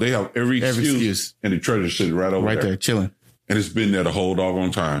 No, they have every excuse. And the treasure's sitting right over there. Right there, chilling. And it's been there the whole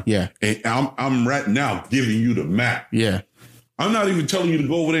doggone time. Yeah. And I'm right now giving you the map. Yeah. I'm not even telling you to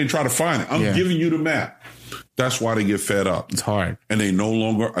go over there and try to find it. I'm giving you the map. That's why they get fed up. It's hard. And they no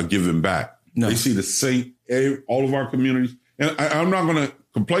longer are giving back. No. They see the same, all of our communities. And I'm not going to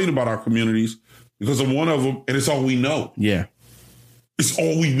complain about our communities because I'm one of them and it's all we know. Yeah. It's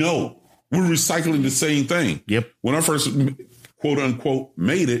all we know. We're recycling the same thing. Yep. When I first, quote unquote,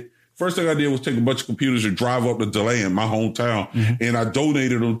 made it, first thing I did was take a bunch of computers and drive up to DeLand, my hometown, and I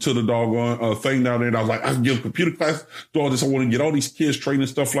donated them to the doggone thing down there. And I was like, I can give a computer class to all this. I want to get all these kids trained and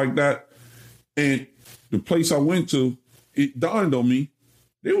stuff like that. And the place I went to, it dawned on me,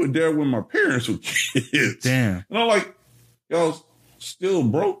 they were there when my parents were kids. Damn. And I'm like, y'all still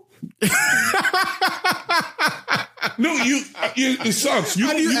broke? No, it sucks. You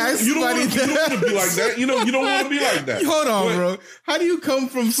don't want to be like that. You don't want to be like that. Hold on, bro. How do you come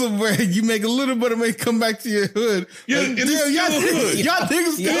from somewhere you make a little bit of money, come back to your hood? Yeah, and it's still hood. Y'all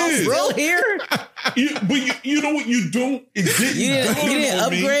niggas still here. But you know what? You don't. It didn't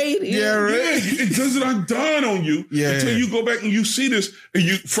upgrade. It doesn't undone on you until you go back and you see this. And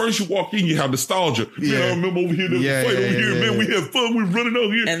you walk in, you have nostalgia. Man, I remember over here, there was a fight over here. Man, we had fun. We were running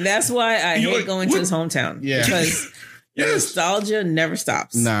over here. And that's why I hate going to his hometown. Yeah, because nostalgia never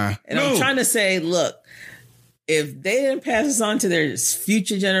stops. Nah, and I'm trying to say, look. If they didn't pass this on to their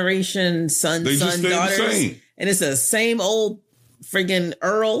future generation, daughters, and it's the same old friggin'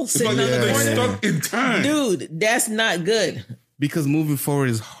 Earl sitting on the corner, stuck in time. Dude, that's not good. Because moving forward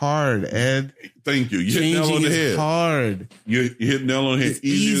is hard, Ed. Thank you. You hit nail on the head. Hard. You hit nail on the head. It's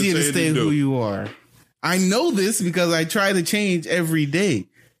easier to stay who you are. I know this because I try to change every day.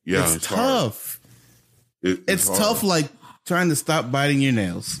 Yeah, it's tough. It's tough, like trying to stop biting your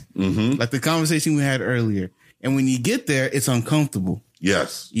nails, like the conversation we had earlier. And when you get there, it's uncomfortable.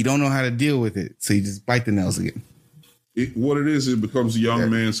 Yes. You don't know how to deal with it. So you just bite the nails again. What it is, it becomes a young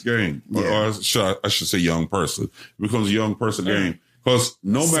man's game. Or I should say young person. It becomes a young person game. Because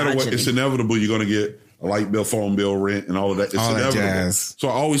no matter what, it's inevitable you're going to get a light bill, phone bill, rent, and all of that. It's all inevitable. Jazz. So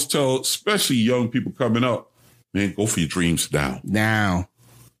I always tell, especially young people coming up, man, go for your dreams now.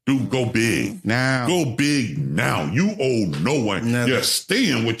 Dude, go big. Now. Go big now. You owe no one. You're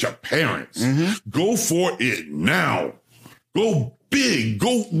staying with your parents. Go for it now. Go big.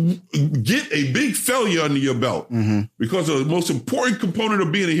 Go get a big failure under your belt. Because the most important component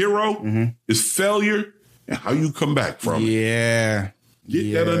of being a hero is failure and how you come back from it. Yeah.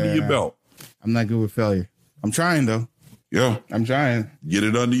 Get that under your belt. I'm not good with failure. I'm trying, though. Yeah. I'm trying. Get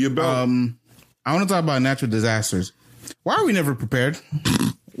it under your belt. I want to talk about natural disasters. Why are we never prepared?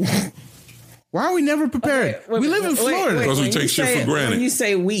 Why are we never prepared? Okay, we live in Florida. Because we take shit for granted. When you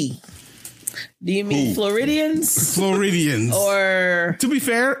say we, do you mean Floridians? Floridians. Or... To be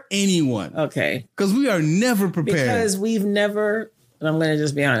fair, anyone. Okay. Because we are never prepared. Because we've never, and I'm going to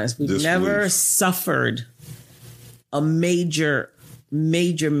just be honest, we've never suffered a major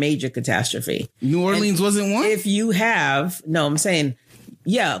catastrophe. New Orleans wasn't one? If you have, no, I'm saying,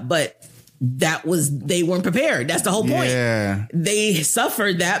 yeah, but... they weren't prepared. That's the whole point. Yeah. They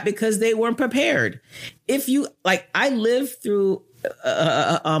suffered that because they weren't prepared. If you I lived through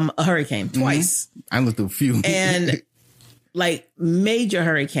a hurricane twice. I lived through a few. And major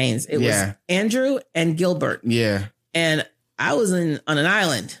hurricanes. It was Andrew and Gilbert. Yeah. And I was on an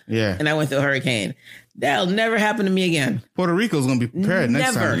island. Yeah. And I went through a hurricane. That'll never happen to me again. Puerto Rico's going to be prepared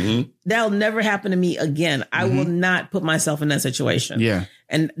next time. That'll never happen to me again. I will not put myself in that situation. Yeah.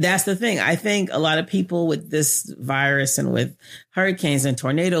 And that's the thing. I think a lot of people with this virus and with hurricanes and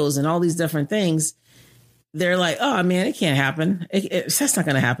tornadoes and all these different things, they're like, oh, man, it can't happen. That's not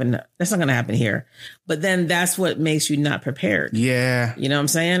going to happen. That's not going to happen here. But then that's what makes you not prepared. Yeah. You know what I'm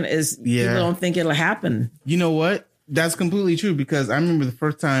saying? People don't think it'll happen. You know what? That's completely true because I remember the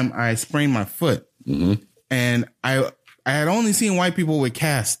first time I sprained my foot and I had only seen white people with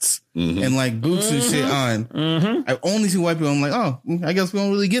casts and boots and shit on. I've only seen white people. I'm like, oh, I guess we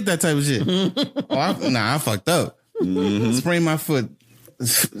don't really get that type of shit. I fucked up. Sprained my foot,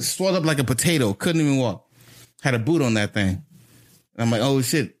 swelled up like a potato. Couldn't even walk. Had a boot on that thing. And I'm like, oh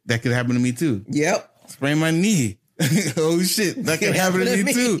shit, that could happen to me too. Yep. Sprained my knee. Oh shit, that could happen to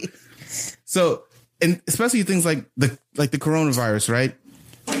me too. So, and especially things like the coronavirus, right?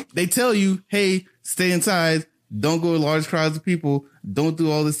 They tell you, hey, stay inside. Don't go with large crowds of people. Don't do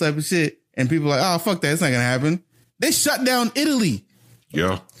all this type of shit. And people are like, oh, fuck that. It's not going to happen. They shut down Italy.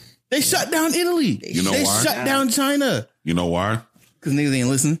 Yeah. They shut down Italy. You know why? They shut down China. You know why? Because niggas ain't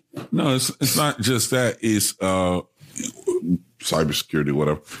listening. No, it's not just that. It's cybersecurity,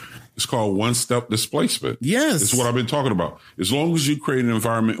 whatever. It's called one-step displacement. Yes. It's what I've been talking about. As long as you create an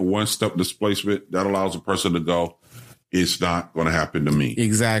environment of one-step displacement, that allows a person to go, it's not going to happen to me.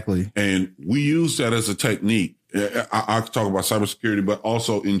 Exactly. And we use that as a technique. I could talk about cybersecurity, but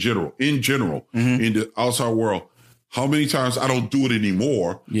also in general, in the outside world. How many times I don't do it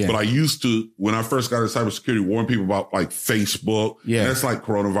anymore, but I used to, when I first got into cybersecurity, warn people about Facebook. Yeah. That's like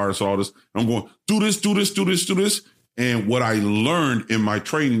coronavirus, all this. I'm going, do this. And what I learned in my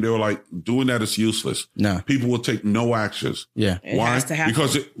training, they were like, doing that is useless. No. People will take no actions. Yeah. Why?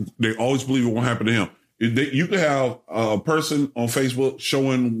 Because they always believe it won't happen to him. You could have a person on Facebook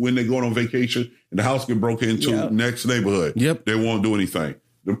showing when they're going on vacation and the house get broken into next neighborhood. Yep. They won't do anything.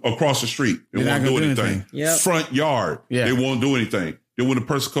 Across the street, they won't do anything. Yep. Front yard, they won't do anything. Then when the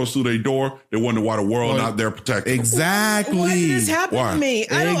person comes through their door, they wonder why the world not there protecting them. Exactly. Why did this happen to me?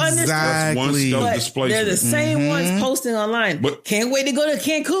 I don't understand. That's one step displacement. They're the same ones posting online. But can't wait to go to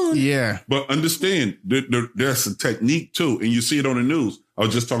Cancun. Yeah. But understand, there's a technique too, and you see it on the news. I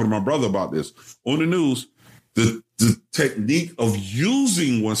was just talking to my brother about this. On the news, the the technique of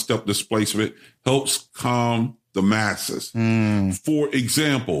using one-step displacement helps calm the masses. For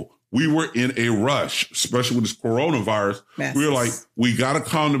example, we were in a rush, especially with this coronavirus. We were like, we got to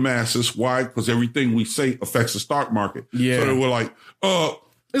calm the masses. Why? Because everything we say affects the stock market. Yeah. So they were like,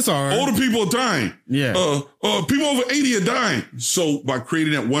 it's all right. Older people are dying. Yeah. People over 80 are dying. So by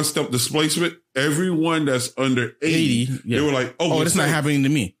creating that one-step displacement, everyone that's under 80 they were like, oh, that's not happening to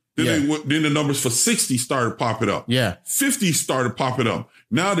me. Then, then the numbers for 60 started popping up. Yeah. 50 started popping up.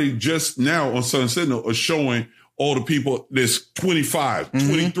 Now they just now on Sun Sentinel are showing all the people that's 25,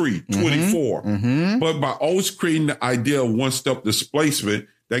 23, 24. But by always creating the idea of one-step displacement,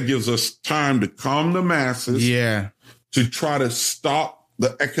 that gives us time to calm the masses. Yeah. To try to stop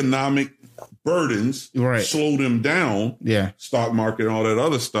the economic burdens, slow them down. Yeah. Stock market and all that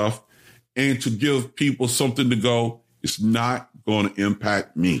other stuff. And to give people something to go, it's not going to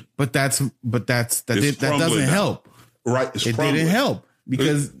impact me. But that doesn't help. Right. It didn't help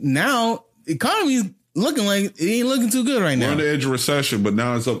because now the economy's looking like it ain't looking too good right now. We're on the edge of recession, but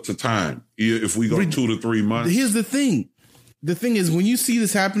now it's up to time. If we go 2 to 3 months. Here's the thing. The thing is, when you see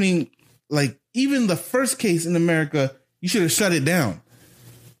this happening, like even the first case in America, you should have shut it down.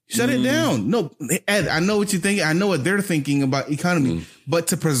 Shut it down. No, Ed, I know what you're thinking. I know what they're thinking about economy, but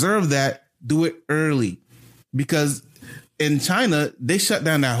to preserve that, do it early. Because in China, they shut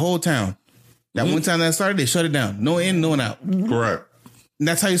down that whole town. That one time that started, they shut it down. No in, no out. Correct. And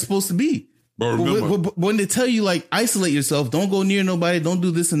that's how you're supposed to be. But when they tell you, like, isolate yourself, don't go near nobody, don't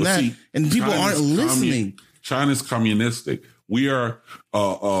do this and that, see, and people China's aren't listening. China's communistic. We are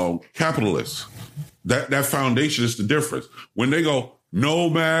capitalists. That foundation is the difference. When they go, no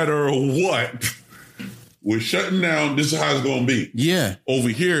matter what, we're shutting down, this is how it's going to be. Yeah. Over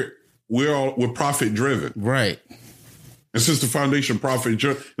here, we're profit driven. Right. And since the foundation profit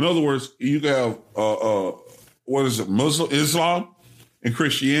driven, in other words, you have, Muslim, Islam and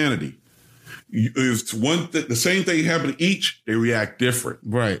Christianity. If the same thing happened to each, they react different.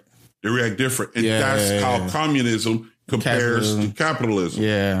 Right. They react different. And that's how communism compares to capitalism.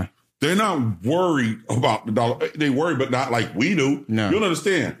 Yeah. They're not worried about the dollar. They worry, but not like we do. No. You don't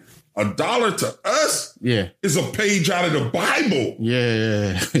understand. $1 to us is a page out of the Bible.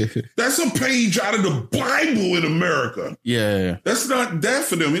 Yeah. That's a page out of the Bible in America. Yeah. That's not that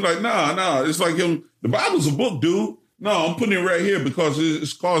for them. He's like, nah. It's like him. The Bible's a book, dude. No, I'm putting it right here because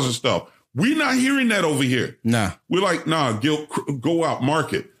it's causing stuff. We're not hearing that over here. Nah. We're like, go out,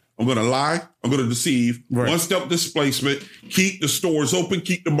 market. I'm going to lie. I'm going to deceive. Right. One-step displacement. Keep the stores open.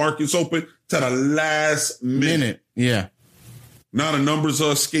 Keep the markets open to the last minute. Yeah. Now the numbers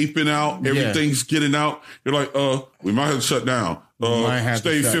are escaping out. Everything's getting out. You're like, we might have to shut down.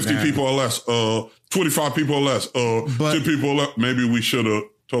 Stay 50 people or less. 25 people or less. 10 people or less. Maybe we should have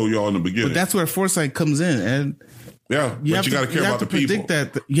told y'all in the beginning. But that's where foresight comes in. And you got to care about the people.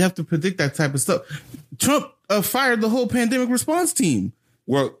 You have to predict that type of stuff. Trump fired the whole pandemic response team.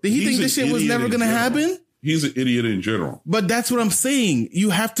 Well, did he think this shit was never going to happen? He's an idiot in general. But that's what I'm saying.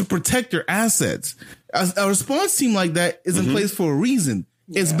 You have to protect your assets. A response team like that is in place for a reason.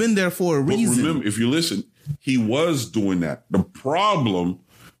 Yeah. It's been there for a reason. But remember, if you listen, he was doing that. The problem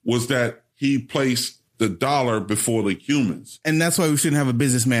was that he placed the dollar before the humans. And that's why we shouldn't have a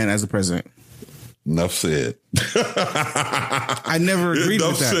businessman as the president. Enough said. I never agreed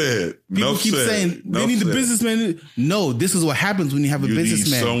with that. People keep saying they need the businessman. No, this is what happens when you have a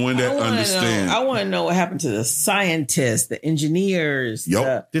businessman. Someone that understands. I want to know what happened to the scientists, the engineers.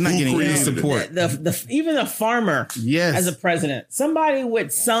 They're not getting any support. Even the farmer. Yes. As a president, somebody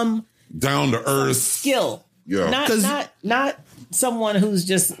with some down to earth skill. Yeah. Not someone who's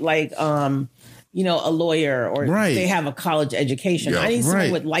just like a lawyer or they have a college education. I need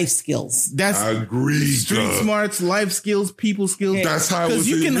someone with life skills. I agree. Street smarts, life skills, people skills. Yeah. That's how it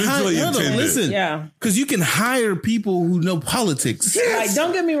was originally intended. Because you can hire people who know politics. Yes. Like,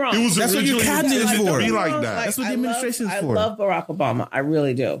 don't get me wrong. That's what your cabinet is for. Be like that. That's what the administration is for. I love Barack Obama. I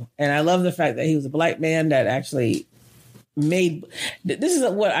really do. And I love the fact that he was a black man that actually made. This is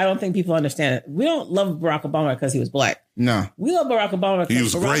what I don't think people understand. We don't love Barack Obama because he was black. No. We love Barack Obama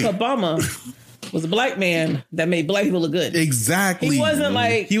because Barack Obama was a black man that made black people look good. Exactly. He wasn't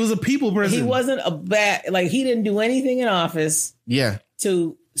like... He was a people person. He wasn't a bad... Like, he didn't do anything in office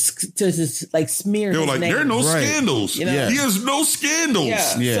to like smear his name. There are no scandals. He has no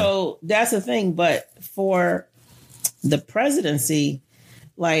scandals. Yeah. So that's the thing. But for the presidency,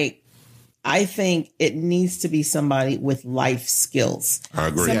 like, I think it needs to be somebody with life skills. I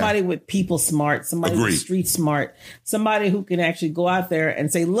agree. Somebody with people smart. Somebody with street smart. Somebody who can actually go out there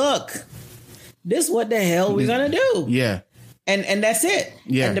and say, look... This what the hell we're gonna do? Yeah. And that's it.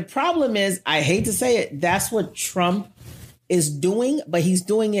 Yeah. And the problem is, I hate to say it, that's what Trump is doing, but he's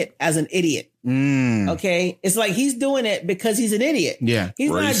doing it as an idiot. Okay, it's like he's doing it because he's an idiot. Yeah, he's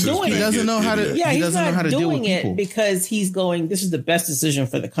Racist, not doing it. He doesn't know how to. Yeah, he he's doesn't know how not to deal with doing it people. because he's going, this is the best decision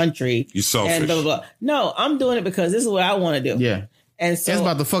for the country. He's selfish. And blah, blah, blah. No, I'm doing it because this is what I want to do. Yeah, and so it's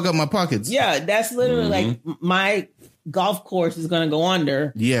about to fuck up my pockets. Yeah, that's literally like my golf course is going to go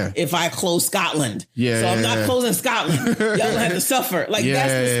under. Yeah, if I close Scotland. Yeah, so I'm not closing Scotland. Y'all gonna have to suffer. Like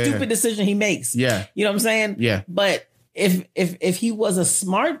that's the stupid decision he makes. Yeah, you know what I'm saying? Yeah, but if he was a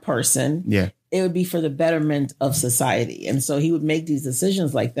smart person, yeah, it would be for the betterment of society. And so he would make these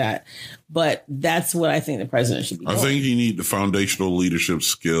decisions like that. But that's what I think the president should be doing. I think he needs the foundational leadership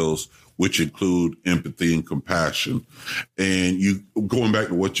skills, which include empathy and compassion. And you going back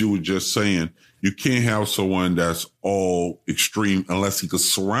to what you were just saying, you can't have someone that's all extreme unless he could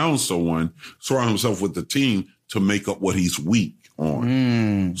surround himself with the team to make up what he's weak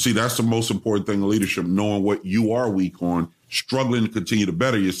on. See, that's the most important thing in leadership, knowing what you are weak on, struggling to continue to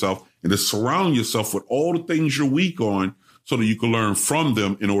better yourself, and to surround yourself with all the things you're weak on so that you can learn from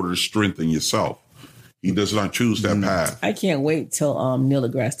them in order to strengthen yourself. He does not choose that path. I can't wait till Neil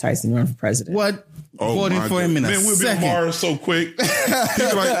deGrasse Tyson run for president. What? Voting for him in a second. Man, we'll be on Mars so quick.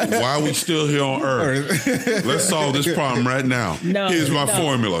 People like, why are we still here on Earth? Let's solve this problem right now. Here's my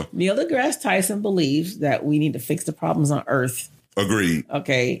formula. Neil deGrasse Tyson believes that we need to fix the problems on Earth. Agreed.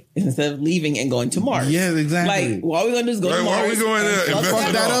 Okay, instead of leaving and going to Mars. Yeah, exactly. Like, all we're gonna do is go to Mars. Why are we going there?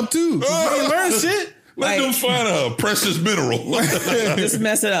 Fuck that up too. Learn shit. Let them find a precious mineral. Just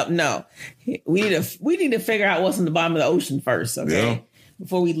mess it up. No, we need to figure out what's in the bottom of the ocean first. Okay,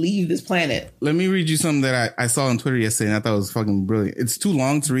 before we leave this planet. Let me read you something that I saw on Twitter yesterday, and I thought it was fucking brilliant. It's too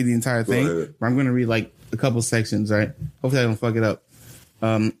long to read the entire thing, but I'm going to read like a couple sections. Right? Hopefully, I don't fuck it up.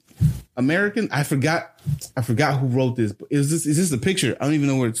 American. I forgot who wrote this, but is this a picture? I don't even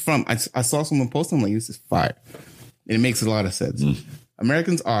know where it's from. I saw someone post. I'm like, this is fire, and it makes a lot of sense.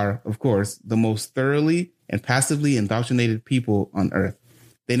 Americans are, of course, the most thoroughly and passively indoctrinated people on earth.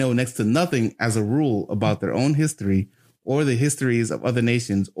 They know next to nothing as a rule about their own history or the histories of other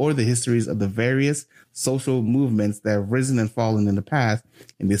nations or the histories of the various social movements that have risen and fallen in the past.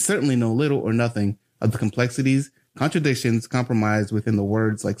 And they certainly know little or nothing of the complexities, contradictions, compromise within the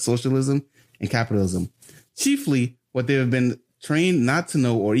words like socialism and capitalism. Chiefly, what they have been trained not to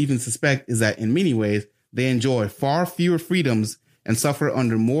know or even suspect is that in many ways, they enjoy far fewer freedoms and suffer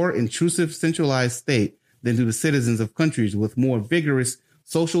under more intrusive centralized state than do the citizens of countries with more vigorous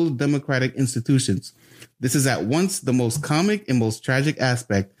social democratic institutions. This is at once the most comic and most tragic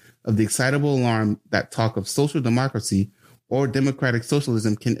aspect of the excitable alarm that talk of social democracy or democratic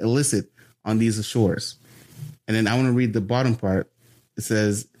socialism can elicit on these shores. And then I want to read the bottom part. It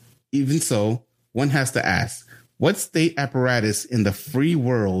says, even so, one has to ask, what state apparatus in the free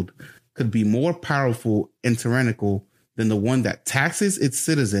world could be more powerful and tyrannical than the one that taxes its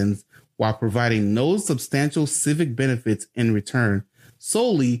citizens while providing no substantial civic benefits in return,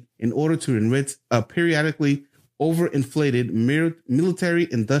 solely in order to enrich a periodically overinflated military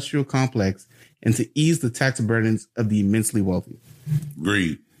industrial complex and to ease the tax burdens of the immensely wealthy.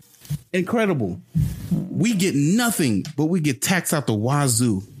 Agreed. Incredible. We get nothing, but we get taxed out the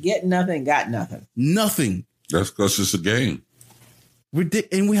wazoo. Get nothing, got nothing. Nothing. That's because it's a game.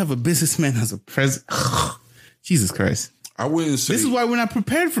 And we have a businessman as a president. Jesus Christ. I wouldn't say. This is why we're not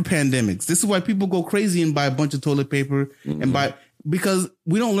prepared for pandemics. This is why people go crazy and buy a bunch of toilet paper and because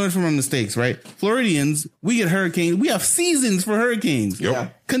we don't learn from our mistakes, right? Floridians, we get hurricanes. We have seasons for hurricanes. Yep. Yeah.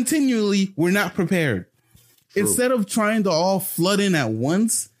 Continually, we're not prepared. True. Instead of trying to all flood in at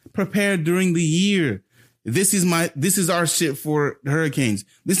once, prepare during the year. This is our shit for hurricanes.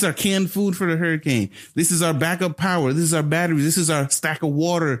 This is our canned food for the hurricane. This is our backup power. This is our battery. This is our stack of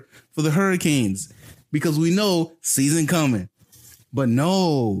water for the hurricanes. Because we know season coming. But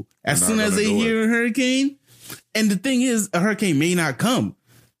no, as soon as they hear a hurricane, and the thing is, a hurricane may not come.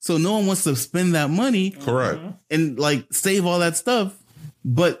 So no one wants to spend that money. Correct. And like save all that stuff.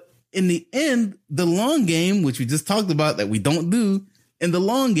 But in the end, the long game, which we just talked about that we don't do, in the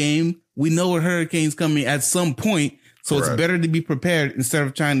long game, we know a hurricane's coming at some point. So Correct. It's better to be prepared instead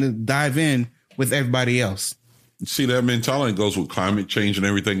of trying to dive in with everybody else. See, that mentality goes with climate change and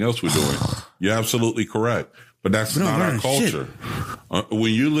everything else we're doing. You're absolutely correct. But that's not our culture.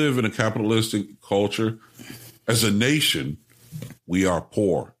 When you live in a capitalistic culture, as a nation, we are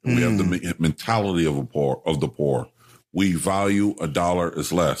poor. We have the mentality of the poor. We value a dollar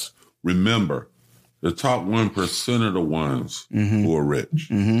as less. Remember, the top 1% are the ones who are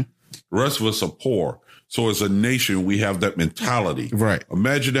rich. The rest of us are poor. So as a nation, we have that mentality. Right.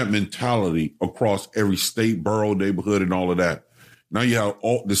 Imagine that mentality across every state, borough, neighborhood, and all of that. Now you have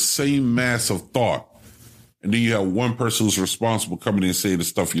all the same mass of thought. And then you have one person who's responsible coming in and saying the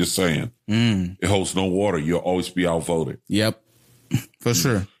stuff you're saying. It holds no water. You'll always be outvoted. Yep. For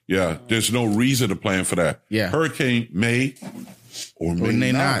sure. Yeah. There's no reason to plan for that. Yeah. Hurricane may or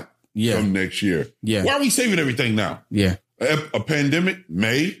may not come next year. Yeah. Why are we saving everything now? Yeah. A pandemic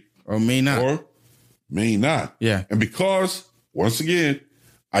may or may not. Or may not. Yeah. And because, once again,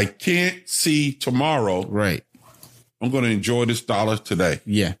 I can't see tomorrow. Right. I'm going to enjoy this dollar today.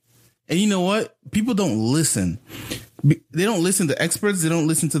 Yeah. And you know what? People don't listen. They don't listen to experts. They don't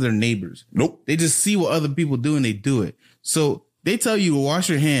listen to their neighbors. Nope. They just see what other people do and they do it. So they tell you to wash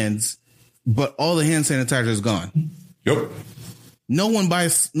your hands, but all the hand sanitizer is gone. Yep. No one bought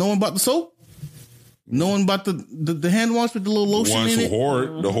the soap. No one bought the hand wash with the little lotion in it.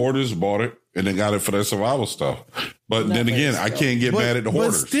 The hoarders bought it and they got it for their survival stuff. But then again, I can't get mad at the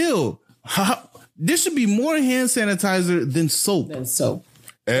hoarders. But still, there should be more hand sanitizer than soap.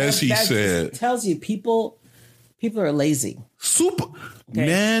 As he said, tells you people are lazy. Super. Okay.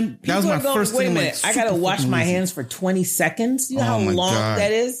 Man, that was my first thing. Wait a minute. I got to wash my hands for 20 seconds. You know how long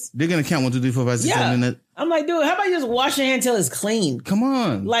that is? They're going to count 1, 2, 3, 4, 5, 6, 7 minutes. I'm like, dude, how about you just wash your hand until it's clean? Come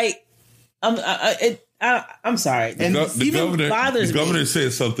on. Like, I'm sorry. And the governor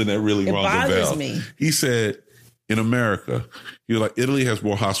said something that really rung the bell. Me. He said, in America, he was like, Italy has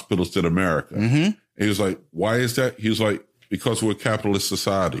more hospitals than America. And he was like, why is that? He was like, because we're a capitalist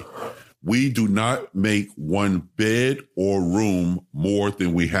society. We do not make one bed or room more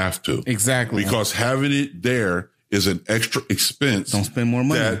than we have to. Exactly. Because having it there is an extra expense. Don't spend more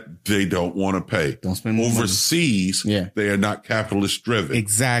money. That they don't want to pay. Don't spend more Overseas, money. They are not capitalist driven.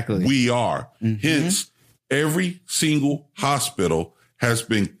 Exactly. We are. Hence, every single hospital has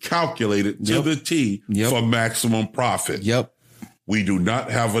been calculated to the T for maximum profit. Yep. We do not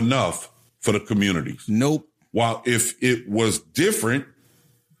have enough for the communities. Nope. While if it was different,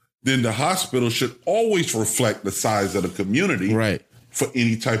 then the hospital should always reflect the size of the community for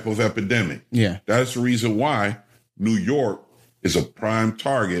any type of epidemic. Yeah. That's the reason why New York is a prime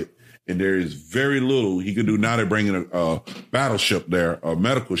target, and there is very little he can do. Now they're bringing a battleship there, a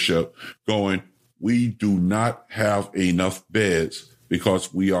medical ship, going, we do not have enough beds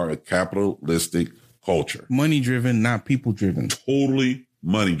because we are a capitalistic culture. Money driven, not people driven. Totally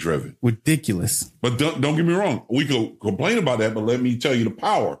money driven. Ridiculous. But don't get me wrong. We could complain about that, but let me tell you the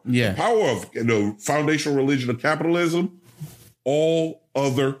power. Yeah. The power of the foundational religion of capitalism, all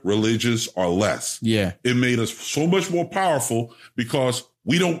other religions are less. Yeah. It made us so much more powerful because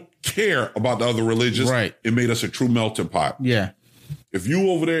we don't care about the other religions. Right. It made us a true melting pot. Yeah. If you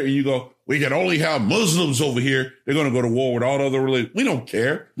over there and you go, we can only have Muslims over here, they're going to go to war with all the other religions. We don't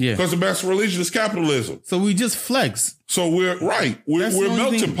care. Yeah. Because the best religion is capitalism. So we just flex. So we're a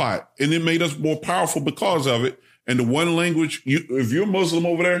melting pot, and it made us more powerful because of it. And the one language, if you're Muslim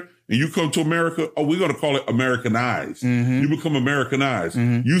over there and you come to America, we're going to call it Americanized. You become Americanized.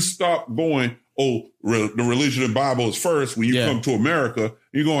 You stop going, the religion and Bible is first. When you come to America,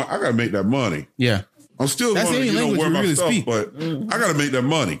 you're going, I got to make that money. Yeah. I'm still going to wear my stuff, but I got to make that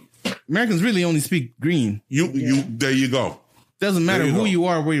money. Americans really only speak green. There you go. Doesn't matter who you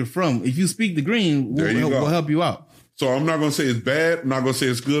are, where you're from. If you speak the green, we'll help you out. So I'm not going to say it's bad. I'm not going to say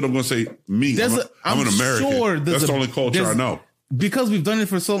it's good. I'm going to say me. I'm an American. Sure that's the only culture I know. Because we've done it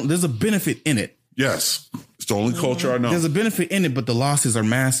for so long, there's a benefit in it. Yes. It's the only culture I know. There's a benefit in it, but the losses are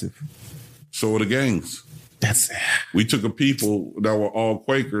massive. So are the gangs. We took a people that were all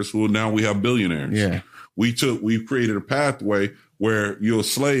Quakers who now we have billionaires. Yeah. We created a pathway where you're a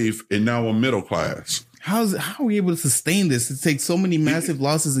slave and now we're middle class. How are we able to sustain this? To take so many massive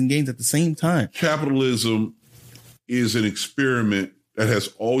losses and gains at the same time. Capitalism is an experiment that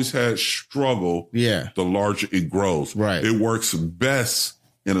has always had struggle. Yeah. The larger it grows. Right. It works best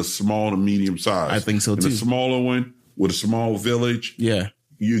in a small to medium size. I think so too. In a smaller one with a small village. Yeah.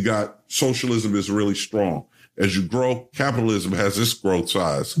 You got socialism is really strong. As you grow, capitalism has this growth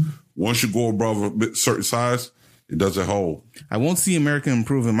size. Once you go above a certain size, it doesn't hold. I won't see America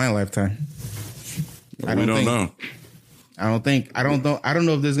improve in my lifetime. I don't know. I don't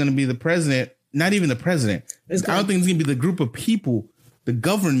know if there's going to be the president. Not even the president. I don't think it's going to be the group of people, the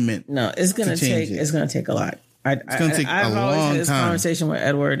government. No, it's going to take. It's going to take a lot. It's going to take a long time. I've always had this conversation with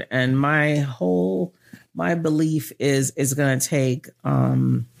Edward, and my belief is it's going to take.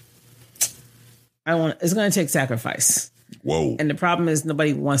 It's going to take sacrifice. Whoa! And the problem is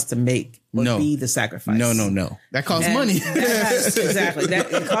nobody wants to make or be the sacrifice. No. That costs money. Exactly.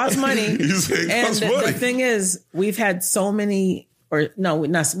 It costs money. You say it costs money. The thing is, we've had so many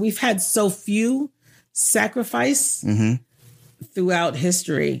we've had so few sacrifice throughout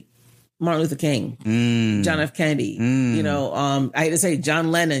history. Martin Luther King, John F. Kennedy, I hate to say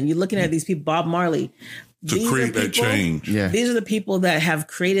John Lennon. You're looking at these people, Bob Marley. To create that change. Yeah. These are the people that have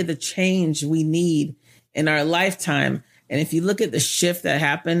created the change we need in our lifetime. And if you look at the shift that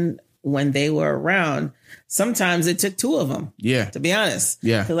happened when they were around, sometimes it took two of them. Yeah. To be honest.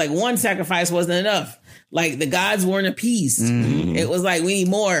 Yeah. Because like one sacrifice wasn't enough. Like the gods weren't appeased. It was like, we need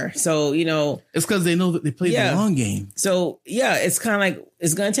more. So, it's because they know that they play the long game. So yeah, it's kind of like,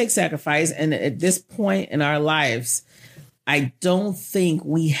 it's going to take sacrifice. And at this point in our lives, I don't think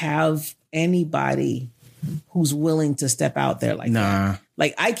we have anybody who's willing to step out there like that.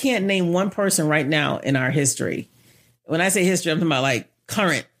 Like I can't name one person right now in our history. When I say history, I'm talking about like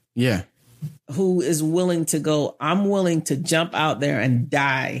current. Yeah. Who is willing to go, I'm willing to jump out there and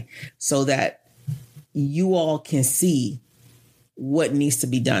die so that you all can see what needs to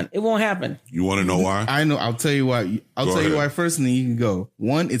be done. It won't happen. You want to know why? I know. I'll tell you why. I'll tell you why first, and then you can go.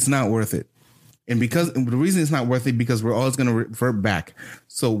 One, it's not worth it. And the reason it's not worth it, because we're always going to revert back.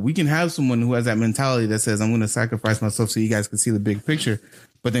 So we can have someone who has that mentality that says, I'm going to sacrifice myself so you guys can see the big picture.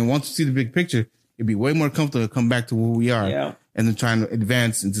 But then once you see the big picture, it'd be way more comfortable to come back to who we are and then trying to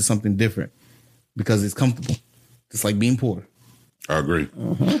advance into something different because it's comfortable. It's like being poor. I agree.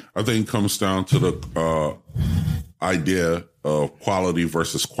 I think it comes down to the idea of quality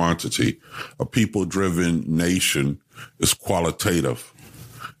versus quantity. A people-driven nation is qualitative,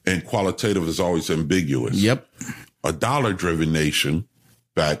 and qualitative is always ambiguous. Yep. A dollar-driven nation,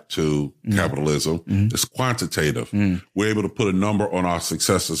 back to capitalism, is quantitative. We're able to put a number on our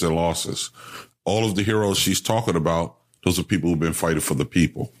successes and losses. All of the heroes she's talking about, those are people who've been fighting for the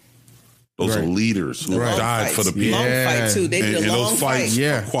people. Those are leaders who died for the people. Long fight too. They did a long those fights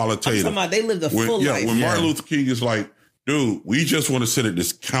are qualitative. I'm talking about they lived a full life. When Martin Luther King is like, dude, we just want to sit at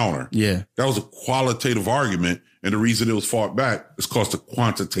this counter. Yeah. That was a qualitative argument. And the reason it was fought back is because the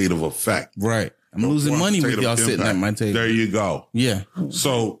quantitative effect. Right. I'm losing money with y'all sitting at my table. There you go. Yeah.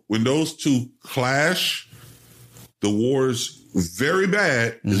 So when those two clash, the war is very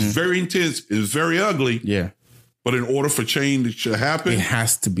bad. It's very intense. It's very ugly. Yeah. But in order for change to happen, it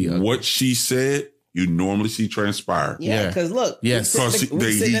has to be what she said, you normally see transpire. Yeah, because look. Yes. Because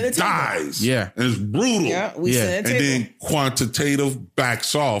he dies. Yeah. And it's brutal. Yeah, we sit at the table. And then quantitative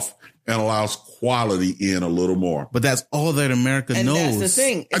backs off and allows quality in a little more. But that's all that America knows. And that's the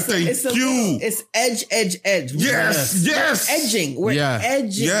thing. It's edge. Yes. We're edging. We're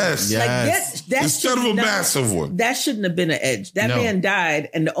edging. Yes. Like that instead of a massive one. That shouldn't have been an edge. That man died,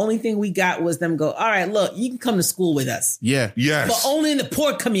 and the only thing we got was them go, all right, look, you can come to school with us. Yeah. Yes. But only in the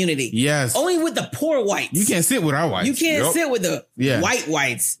poor community. Yes. Only with the poor whites. You can't sit with our whites. You can't sit with the white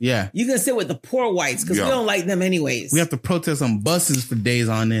whites. Yeah. You can sit with the poor whites because we don't like them anyways. We have to protest on buses for days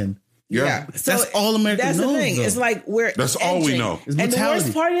on end. Yeah. So that's all America knows. That's the thing. Though. It's like that's edging. All we know. And the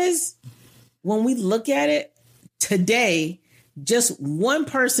worst part is when we look at it today, just one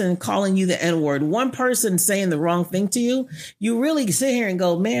person calling you the N-word, one person saying the wrong thing to you, you really sit here and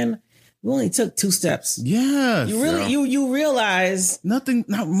go, man, we only took 2 steps. Yes. You really, you realize not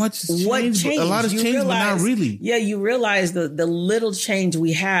much has changed. A lot has changed, but not really. Yeah, you realize the little change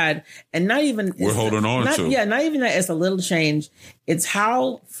we had, and not even we're holding on to. Yeah, not even that it's a little change. It's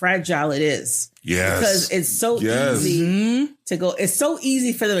how fragile it is. Yes. Because it's so easy to go. It's so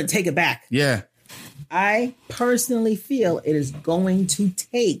easy for them to take it back. Yeah. I personally feel it is going to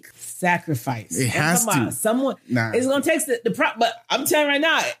take sacrifice. It has to. Someone it's going to take but I'm telling you right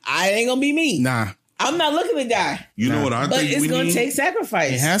now, I ain't going to be me. Nah. I'm not looking to die. You know what I think we need? But it's going to take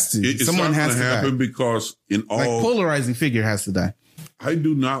sacrifice. It has to. Someone has to happen because in all... Like polarizing figure has to die. I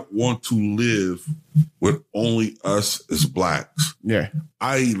do not want to live with only us as blacks. Yeah.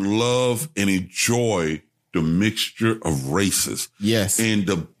 I love and enjoy the mixture of races. Yes. And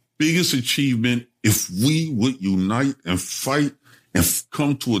the biggest achievement, if we would unite and fight and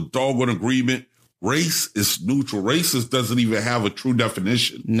come to a doggone agreement, race is neutral. Race doesn't even have a true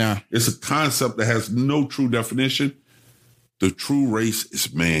definition. No. It's a concept that has no true definition. The true race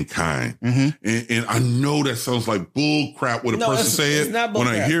is mankind. And I know that sounds like bull crap when a person say it when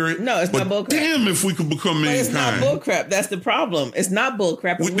I hear it. No, it's not bull crap. Damn, if we could become mankind. It's not bull crap. That's the problem. It's not bull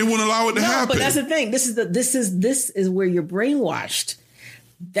crap. They wouldn't allow it to happen. But that's the thing. This is where you're brainwashed.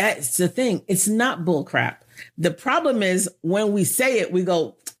 That's the thing. It's not bull crap. The problem is when we say it, we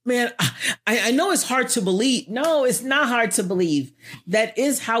go, man, I know it's hard to believe. No, it's not hard to believe. That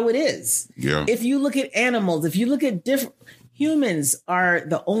is how it is. Yeah. If you look at animals, if you look at different humans are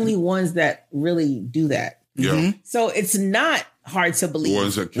the only ones that really do that. Yeah. Mm-hmm. So it's not hard to believe.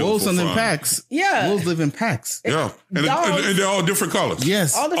 Ones that kill Wolves for live in fun. packs. Yeah. Wolves live in packs. Yeah. And they're all different colors.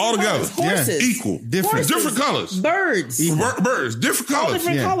 Yes. All together. colors. Horses. Equal. Different. Different colors. Birds. Birds. Different colors. All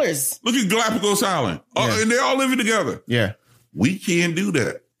different colors. Look at Galapagos Island. Yeah. And they're all living together. Yeah. We can't do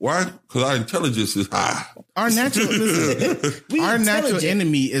that. Why? Because our intelligence is high. Our natural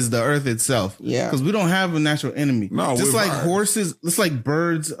enemy is the earth itself. Yeah. Because we don't have a natural enemy. No, just we're like fine. horses, just like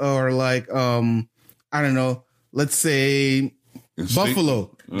birds, or like I don't know, let's say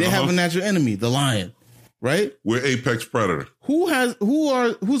buffalo. They have a natural enemy, the lion. Right? We're apex predator.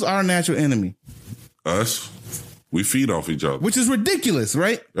 Who's our natural enemy? Us. We feed off each other. Which is ridiculous,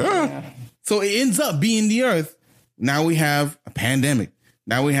 right? Yeah. So it ends up being the earth. Now we have a pandemic.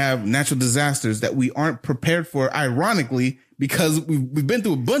 Now we have natural disasters that we aren't prepared for, ironically, because we've been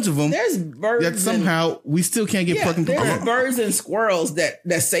through a bunch of them. There's birds. That somehow we still can't get fucking there's prepared. birds and squirrels that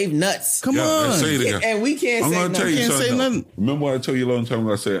save nuts. Come on. And we can't I'm say gonna tell nothing. you Can't say something. nothing. Remember what I told you a long time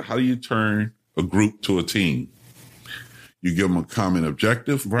ago? I said, how do you turn a group to a team? You give them a common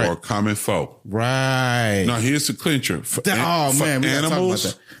objective Right. or a common foe. Right. Now, here's the clincher. For, Oh, for man, we gotta talk about animals,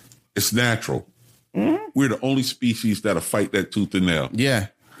 that. it's natural. We're the only species that'll fight that tooth and nail. Yeah.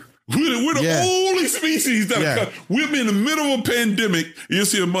 We're the Yeah. only species that Yeah. we're in the middle of a pandemic. You'll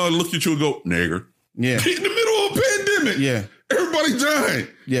see a mother look at you and go, nigger. Yeah. In the middle of a pandemic. Yeah. Everybody dying.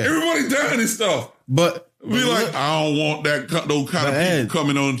 Yeah. Everybody dying and stuff. But Be like, look- I don't want those kind of Ed, people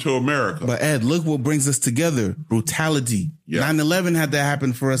coming on to America. But Ed, look what brings us together. Brutality. Yeah. 9/11 had to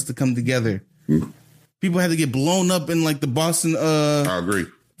happen for us to come together. People had to get blown up in like the Boston I agree.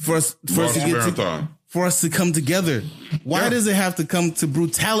 for us to Boston get Marathon. for us to come together. Why Yeah. does it have to come to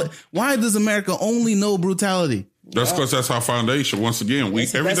brutality? Why does America only know brutality? That's because that's our foundation. Once again,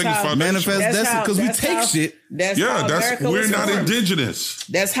 everything is how- foundation. Manifest destiny, because we take shit. That's Yeah, how America we're was not formed. indigenous.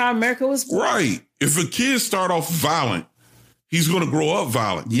 That's how America was formed. Right. If a kid start off violent, he's going to grow up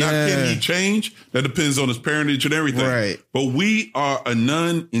violent. Now, Yeah. can he change? That depends on his parentage and everything. Right. But we are a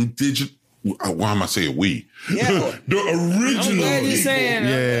non-indigenous. Why am I saying we? Yeah. The original I'm glad you're people.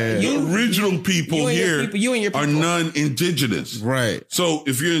 saying The original people you and your here people, you and your are people. non-indigenous. Right. So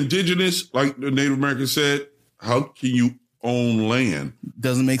if you're indigenous, like the Native Americans said, how can you own land?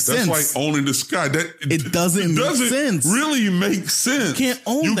 Doesn't make That's sense. like owning the sky. It doesn't make sense. Really make sense. You can't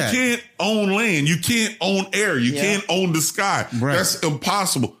own that. You can't own land. You can't own air. You Yeah. can't own the sky. Right. That's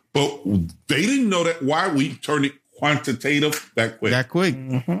impossible. But they didn't know that. Why we turned it quantitative that quick. That quick.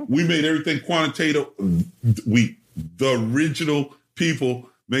 We made everything quantitative. The original people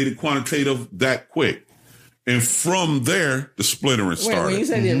made it quantitative that quick. And from there, the splintering Wait, started. when you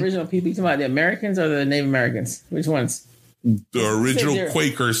say the original people, you talking about the Americans or the Native Americans? Which ones? The original they're-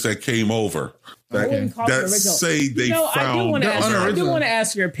 Quakers that came over. I wouldn't call them That original. say they I do found. want to ask. I do unoriginal. want to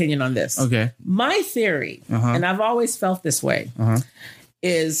ask your opinion on this. Okay. My theory, and I've always felt this way,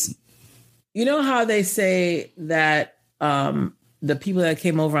 is you know how they say that the people that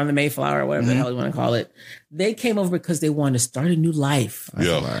came over on the Mayflower, or whatever the hell you want to call it, they came over because they wanted to start a new life.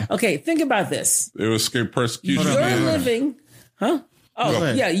 Yeah. Okay, think about this. It was escape persecution. You're man. living, huh? Oh,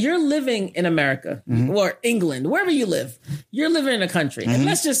 ahead. yeah, you're living in America or England, wherever you live. You're living in a country, and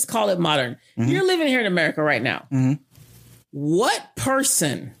let's just call it modern. You're living here in America right now. What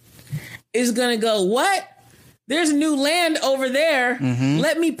person is going to go, what? There's new land over there.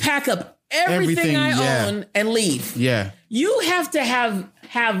 Let me pack up everything I yeah. own and leave. Yeah. You have to have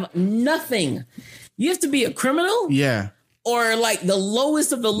nothing. You have to be a criminal Yeah. or like the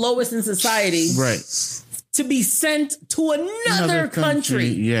lowest of the lowest in society Right. to be sent to another country.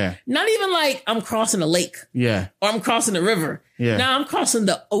 Yeah. Not even like I'm crossing a lake Yeah. or I'm crossing a river. Yeah. Now I'm crossing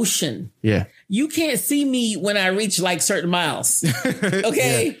the ocean. Yeah. You can't see me when I reach like certain miles.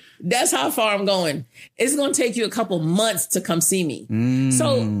 Okay. That's how far I'm going. It's going to take you a couple months to come see me.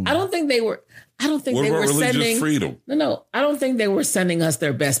 So I don't think they were. I don't think What they about were religious sending. freedom? No. I don't think they were sending us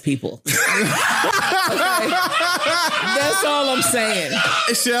their best people. Okay? That's all I'm saying.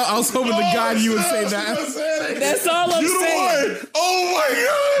 Shell, I was hoping to God you would say that. That's all I'm saying. Oh my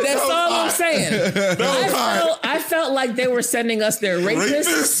God. That's all I'm saying. I felt like they were sending us their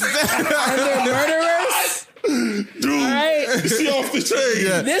rapists and their murderers. Dude, All right. she off the chain.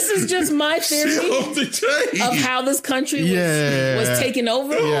 Yeah. This is just my She theory off the chain. of how this country Yeah. was taken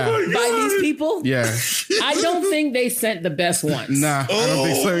over Yeah. by these people. Yeah. I don't think they sent the best ones. Nah, I don't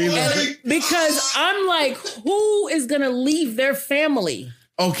think so either. And because I'm like, who is going to leave their family,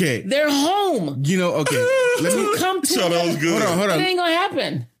 Okay. their home, You know, okay. Let to me come to So that was good. hold It on. ain't going to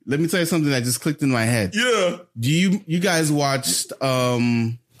happen. Let me tell you something that just clicked in my head. Yeah. Do you guys watched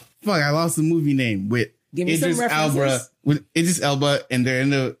I lost the movie name with Give me some references. Elba and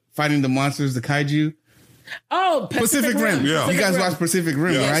they're fighting the monsters, the kaiju. Oh, Pacific Rim. Yeah. You guys watched Pacific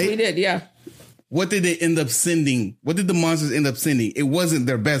Rim, right? Yes, we did. Yeah. What did they end up sending? What did the monsters end up sending? It wasn't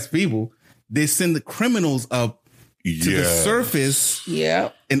their best people. They send the criminals up to the surface.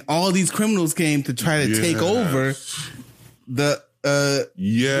 Yeah. And all these criminals came to try to take over the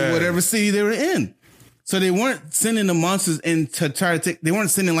whatever city they were in. So they weren't sending the monsters in to try to take. They weren't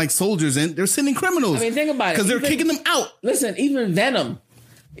sending like soldiers in. They're sending criminals. I mean, think about it. Because they're kicking them out. Listen, even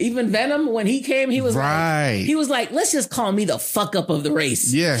Venom, when he came, he was like, let's just call me the fuck up of the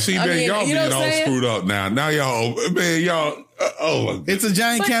race. Yeah. See, man, y'all being all screwed up now. Now y'all, it's a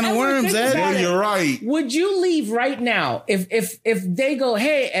giant can of worms, Ed. No, you're right. Would you leave right now if they go,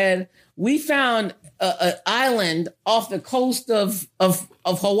 hey, Ed, we found an island off the coast of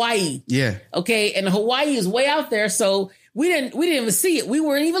Hawaii. Yeah. Okay, and Hawaii is way out there, so we didn't even see it. We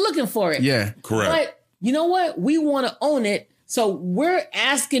weren't even looking for it. Yeah, correct. But you know what? We want to own it, so we're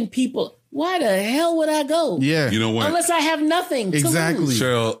asking people, why the hell would I go? Yeah, you know what? Unless I have nothing. Exactly. To lose.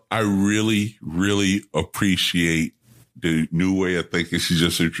 Cheryl, I really, really appreciate the new way of thinking she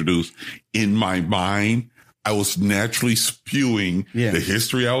just introduced. In my mind, I was naturally spewing the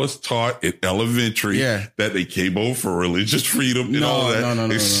history I was taught in elementary that they came over for religious freedom and all that. No.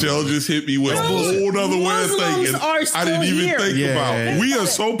 Cheryl just hit me with a whole other way of thinking I didn't even think about. We are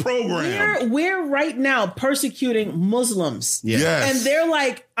so programmed. We're right now persecuting Muslims. Yeah. Yes. And they're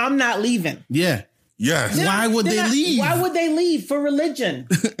like, I'm not leaving. Yeah. Yes. Why would they leave? Why would they leave for religion?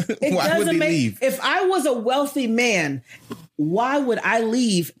 It why would they leave? If I was a wealthy man, why would I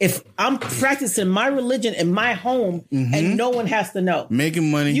leave if I'm practicing my religion in my home and no one has to know?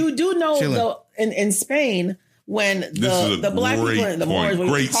 Making money. You do know in Spain when the black people and the Moors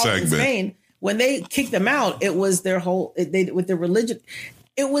in Spain, when they kicked them out, it was their whole with their religion.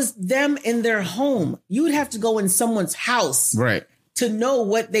 It was them in their home. You would have to go in someone's house, right, to know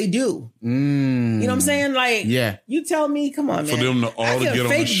what they do. You know what I'm saying? Like, you tell me, come on, man. For them to all to get on the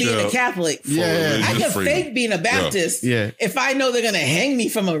fake being a Catholic. I can fake being a Baptist if I know they're going to hang me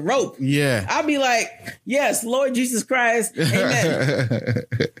from a rope. Yeah. I'll be like, yes, Lord Jesus Christ. Amen.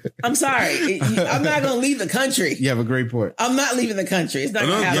 I'm sorry. I'm not going to leave the country. You have a great point. I'm not leaving the country. It's not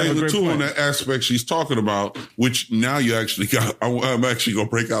going to happen. Another thing, too, on that aspect she's talking about, which now you actually got, I'm actually going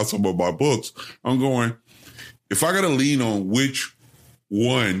to break out some of my books. I'm going, if I got to lean on which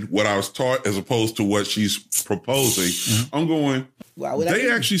one, what I was taught as opposed to what she's proposing, I'm going,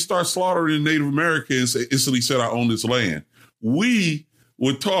 they actually start slaughtering Native Americans and instantly said, I own this land. We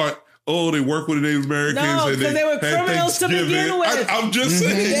were taught, they work with the Native Americans. No, because they were criminals to begin with. I'm just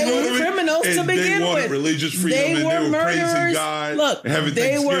saying. They were criminals to begin they wanted with. Religious freedom they were praising God. Look,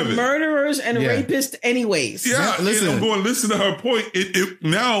 they were murderers and rapists anyways. Yeah, listen. I'm going to listen to her point. It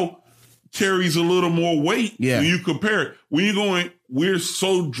now carries a little more weight when you compare it. When you're going, we're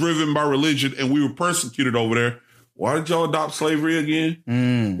so driven by religion and we were persecuted over there. Why did y'all adopt slavery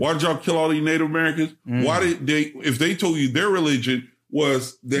again? Why did y'all kill all these Native Americans? Why did if they told you their religion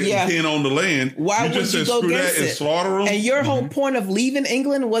was that you can't own the land, why would just you said go screw against that it? And slaughter them? And your whole point of leaving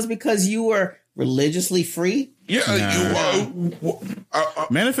England was because you were religiously free? Yeah.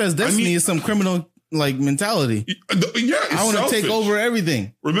 Manifest Destiny is some criminal like mentality. Yeah, I want to take over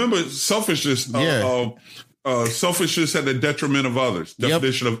everything. Remember, selfishness. Selfishness at the detriment of others.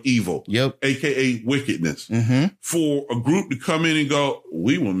 Definition of evil. AKA wickedness. For a group to come in and go,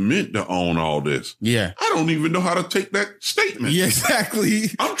 we were meant to own all this. Yeah. I don't even know how to take that statement. Yeah, exactly.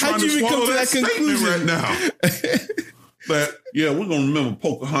 I'm trying to swallow that statement right now. But we're gonna remember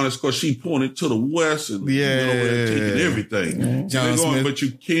Pocahontas because she pointed to the west and went over there taking everything. John Smith. But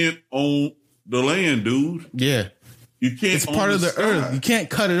you can't own the land, dude. Yeah. You can't. It's part of the earth. You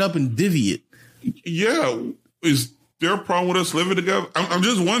can't cut it up and divvy it. Yeah. Is there a problem with us living together? I'm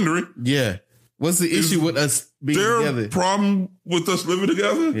just wondering. Yeah. What's the issue with us being together? There a problem with us living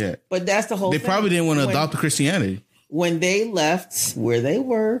together? Yeah. But that's the whole thing. They probably didn't want to adopt Christianity. When they left where they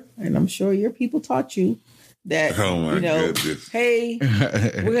were, and I'm sure your people taught you that, goodness. Hey,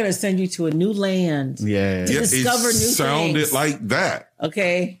 we're going to send you to a new land. Yeah. To discover new things. It sounded like that.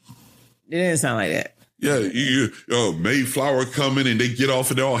 Okay. It didn't sound like that. Yeah, Mayflower coming and they get off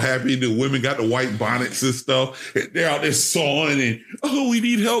and they're all happy. The women got the white bonnets and stuff. They're out there sawing and, we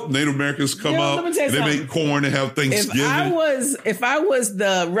need help. Native Americans come up and they make corn and have Thanksgiving. If I was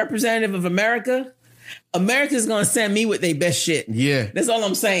the representative of America, America's going to send me with their best shit. Yeah. That's all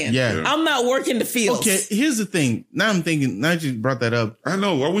I'm saying. Yeah. I'm not working the fields. Okay, here's the thing. Now I'm thinking, now that you brought that up. I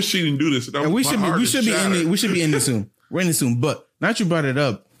know. I wish she didn't do this. We should be in this soon. We're in this soon. But now that you brought it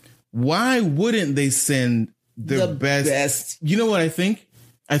up, why wouldn't they send the best? You know what I think?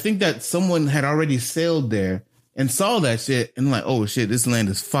 I think that someone had already sailed there and saw that shit and like, oh shit, this land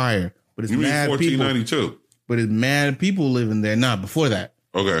is fire. But it's mad 1492. people. but it's mad people living there. Not before that.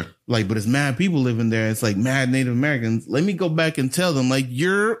 Okay. Like, but it's mad people living there. It's like mad Native Americans. Let me go back and tell them, like,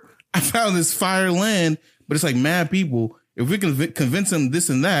 I found this fire land, but it's like mad people. If we can convince them this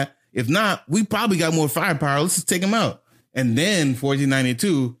and that, if not, we probably got more firepower. Let's just take them out. And then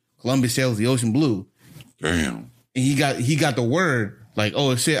 1492, Columbus sails the ocean blue. Damn. And he got the word like,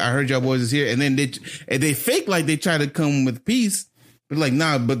 oh shit, I heard y'all boys is here. And then they fake like they try to come with peace, but like,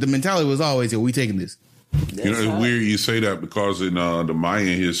 nah, but the mentality was always, yo, we taking this. You know, it's weird you say that because in the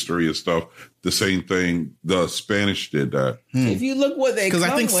Mayan history and stuff, the same thing, the Spanish did that. If you look what they come with.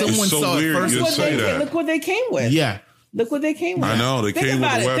 Because I think someone saw it first. Look what they came with. Yeah. Look what they came with. I know. They came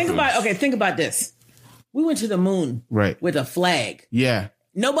with weapons. Think about this. We went to the moon with a flag. Yeah.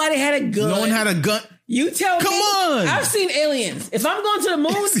 Nobody had a gun. No one had a gun. You tell me. Come on. I've seen aliens. If I'm going to the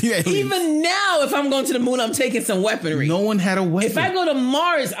moon, even now, if I'm going to the moon, I'm taking some weaponry. No one had a weapon. If I go to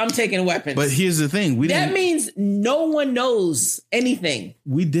Mars, I'm taking weapons. But here's the thing. That means no one knows anything.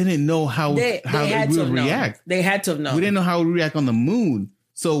 We didn't know how we would react. They had to have known. We didn't know how we would react on the moon.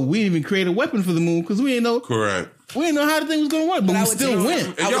 So we didn't even create a weapon for the moon because we didn't know. Correct. We didn't know how the thing was going to work, but we still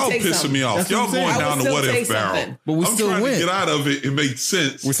went. Y'all pissing me off. Y'all going down the what if barrel. But we still went. I'm trying to get out of it. It makes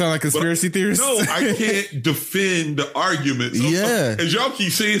sense. We sound like conspiracy theorists. No, I can't defend the arguments. Yeah. As y'all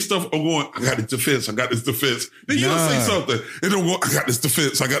keep saying stuff, I'm going, I got this defense. Then you'll say something. And I'm going, I got this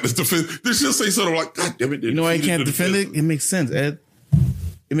defense. Then she'll say something like, God damn it. You know why you can't defend it? It makes sense, Ed.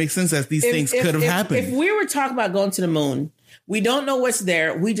 It makes sense that these things could have happened. If we were talking about going to the moon, we don't know what's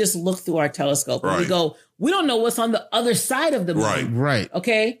there. We just look through our telescope and we go, we don't know what's on the other side of the moon. Right.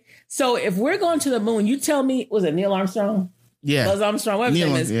 Okay. So if we're going to the moon, you tell me, was it Neil Armstrong? Yeah. Buzz Armstrong, whatever his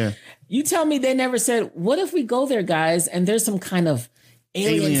name is. Yeah. You tell me they never said, what if we go there, guys, and there's some kind of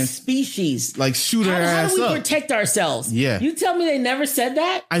alien species? Like shoot our ass up. How do we protect ourselves? Yeah. You tell me they never said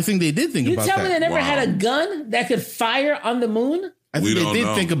that? I think they did think about that. You tell me they never had a gun that could fire on the moon? I think they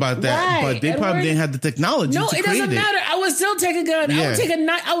did think about that, but they probably didn't have the technology to create it. No, it doesn't matter. I would still take a gun. I would take a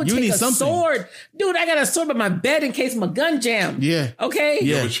knife. I would take a sword. Dude, I got a sword by my bed in case my gun jammed. Yeah. Okay?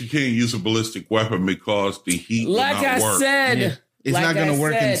 Yeah, but you can't use a ballistic weapon because the heat will not work. Like I said. It's not going to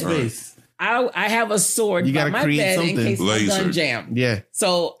work in space. I have a sword by my bed in case my gun jammed. Yeah.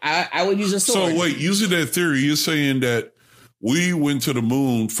 So I would use a sword. So wait, using that theory, you're saying that we went to the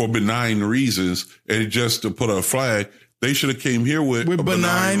moon for benign reasons and just to put a flag. They should have came here with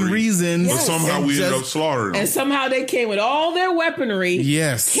benign reasons. But somehow we ended up slaughtering them. And somehow they came with all their weaponry.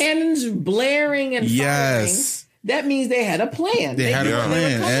 Yes. Cannons blaring and firing. That means they had a plan. They had a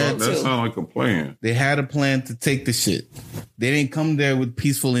plan. That sounds like a plan. They had a plan to take the shit. They didn't come there with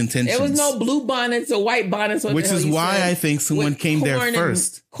peaceful intentions. There was no blue bonnets or white bonnets. Which is why I think someone came there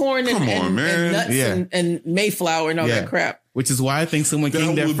first. Corn and nuts and Mayflower and all that crap. Which is why I think someone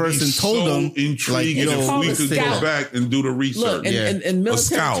came there first and told them, intriguing if we could go back and do the research. Look, and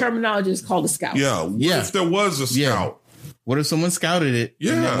military terminology is called a scout. Yeah. What if there was a scout? What if someone scouted it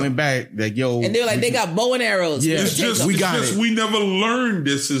and then went back like, yo. And they're like, they got bow and arrows. Yeah. We never learned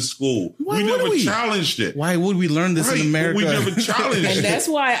this in school. We never challenged it. Why would we learn this in America? We never challenged it. And that's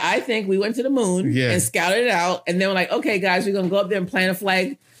why I think we went to the moon and scouted it out. And then we're like, okay, guys, we're going to go up there and plant a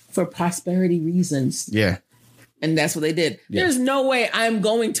flag for prosperity reasons. Yeah. And that's what they did. Yeah. There's no way I'm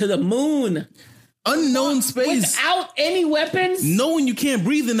going to the moon. Unknown space. Without any weapons? Knowing you can't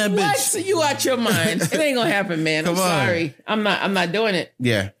breathe in that bitch. So you out your mind. It ain't gonna happen, man. I'm sorry. I'm not doing it.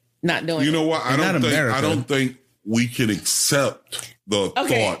 Yeah. Not doing it. You know what? I don't think we can accept the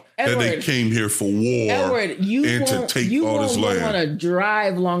thought that they came here for war and to take all this land. You want to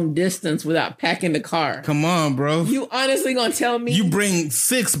drive long distance without packing the car. Come on, bro. You honestly gonna tell me you bring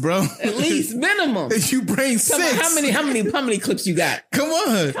 6, bro? At least minimum. You bring 6. How many clips you got? Come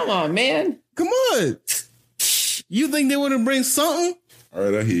on, man. Come on. You think they wouldn't bring something? All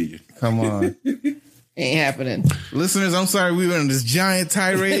right, I hear you. Come on. Ain't happening. Listeners, I'm sorry we went on this giant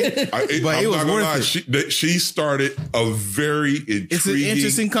tirade, but it was worth it. She started a very intriguing, it's an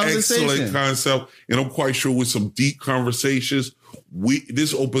interesting conversation. Excellent concept, and I'm quite sure with some deep conversations,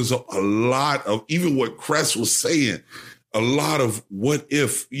 this opens up a lot of, even what Cress was saying, a lot of what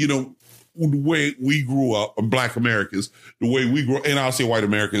if, the way we grew up, Black Americans, the way we grew, and I'll say white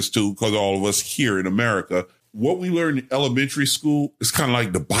Americans too, because all of us here in America, what we learned in elementary school is kind of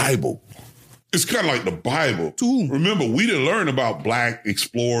like the Bible. It's kind of like the Bible. Ooh. Remember, we didn't learn about Black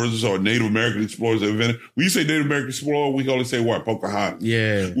explorers or Native American explorers that invented. When you say Native American explorer, we can only say what? Pocahontas.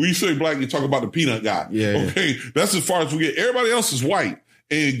 Yeah. When you say Black, you talk about the peanut guy. Yeah. Okay. That's as far as we get. Everybody else is white.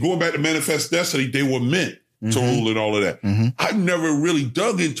 And going back to Manifest Destiny, they were meant to rule and all of that. Mm-hmm. I've never really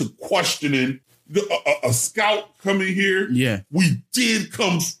dug into questioning a scout coming here. Yeah. We did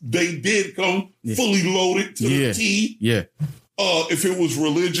come. They did come fully loaded to the T. Yeah. If it was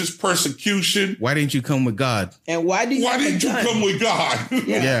religious persecution, why didn't you come with God? And why didn't you come with God?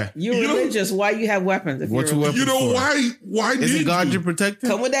 You're religious. Why you have weapons? What's your weapons for? Why isn't God your protector?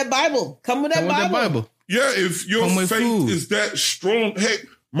 Come with that Bible. Come with that Bible. Yeah, if your faith is that strong, heck,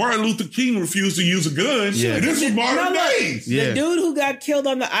 Martin Luther King refused to use a gun. Yeah. This is modern days. The dude who got killed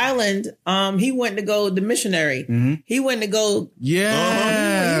on the island, he went to go, the missionary. Mm-hmm. He went to go. Yeah.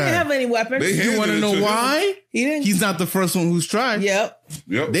 He didn't have any weapons. You want to know why? He didn't. He's not the first one who's tried. Yep.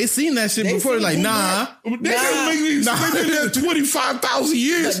 They seen that shit before. Like, nah. They did that 25,000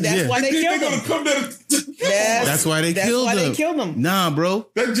 years. But that's why they killed him. That's why they killed him. Nah, bro.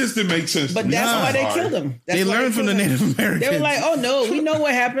 That just didn't make sense. But that's why they killed him. They learned from the Native Americans. They were like, oh no, we know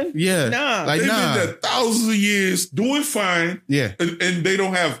what happened. Yeah. Nah. They've been there thousands of years doing fine. Yeah. And they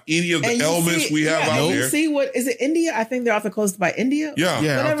don't have any of the elements we have out there. You see what, is it India? I think they're off the coast by India. Yeah.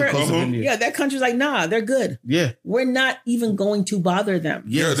 Yeah. Off the coast of India. Yeah, that country's like, nah, they're good. Yeah. We're not even going to bother them.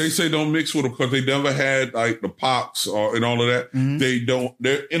 Yes. Yeah, they say don't mix with them because they never had like the pox and all of that. Mm-hmm. They don't,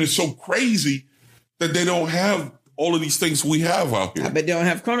 and it's so crazy that they don't have all of these things we have out here. I bet they don't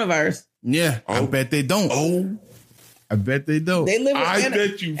have coronavirus. Yeah, I bet they don't. I bet they don't. They live with I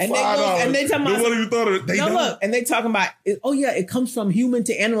bet you $5. And they talking about, nobody thought of it. They don't. Look, and they talking about, it comes from human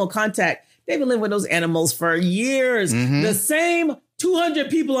to animal contact. They've been living with those animals for years. Mm-hmm. The same 200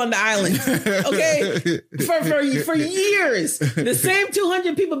 people on the island, okay, for years. The same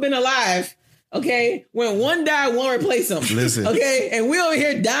 200 people been alive. Okay, when one died, one replace them. Listen, okay, and we over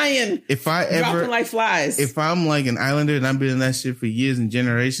here dying. Dropping like flies. If I'm like an islander and I've been in that shit for years and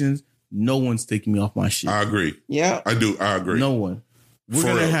generations, no one's taking me off my shit. I agree. Yeah, I do. I agree. No one. We're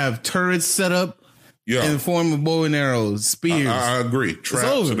gonna have turrets set up. Yeah. In the form of bow and arrows, spears. I agree.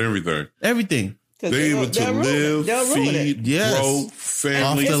 Traps and everything. Everything. They're able to live, feed, grow,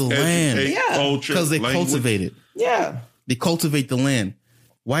 family, off the land. Culture, because they cultivate it. Yeah. They cultivate the land.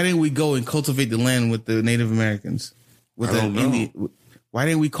 Why didn't we go and cultivate the land with the Native Americans? With the Indian? Why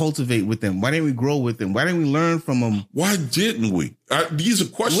didn't we cultivate with them? Why didn't we grow with them? Why didn't we learn from them? Why didn't we? These are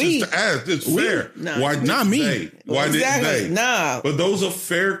questions to ask. It's fair. Why not me? They? Why didn't they? Nah. But those are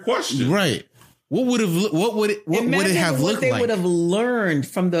fair questions. Right. What would it have looked like? They would have learned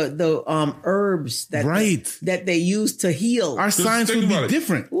from the herbs that they used to heal. Our science would be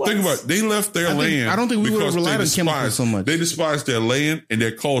different. Think about it. They left their land. I don't think we would have relied on chemicals so much. They despised their land and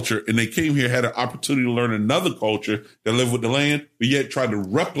their culture, and they came here, had an opportunity to learn another culture that lived with the land, but yet tried to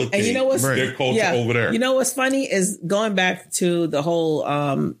replicate their culture over there. You know what's funny is going back to the whole.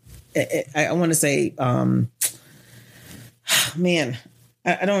 I want to say, man.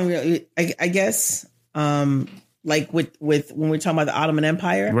 I don't really. I guess, like with when we're talking about the Ottoman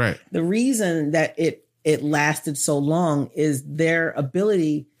Empire, right? The reason that it lasted so long is their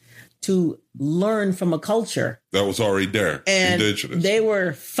ability to learn from a culture that was already there, and indigenous. They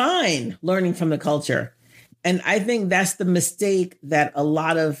were fine learning from the culture, and I think that's the mistake that a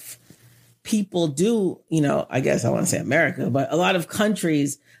lot of people do. You know, I guess I want to say America, but a lot of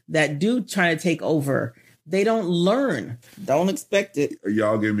countries that do try to take over. They don't learn. Don't expect it.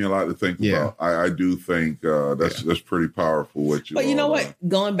 Y'all give me a lot to think about. I do think that's pretty powerful. But you know what?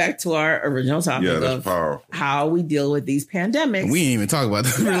 Going back to our original topic of powerful. How we deal with these pandemics. We didn't even talk about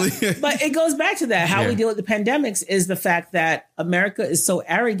that really. But it goes back to that. How we deal with the pandemics is the fact that America is so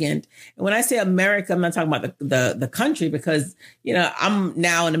arrogant. And when I say America, I'm not talking about the country because, you know, I'm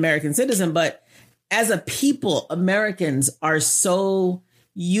now an American citizen. But as a people, Americans are so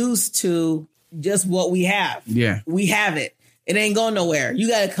used to just what we have. Yeah. We have it. It ain't going nowhere. You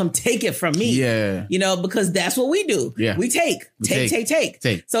got to come take it from me. Yeah. You know, because that's what we do. Yeah. We take.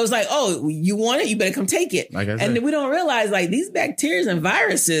 So it's like, oh, you want it? You better come take it. Like I said. And then we don't realize like these bacteria and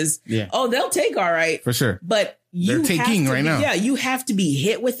viruses, they'll take all right. For sure. But they're taking right now. Yeah. You have to be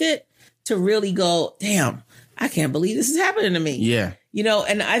hit with it to really go, damn, I can't believe this is happening to me. Yeah. You know,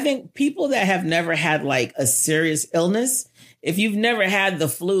 and I think people that have never had like a serious illness, if you've never had the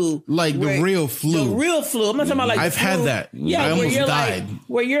flu, like the real flu, I'm not talking about like I've had that. Yeah, I almost died.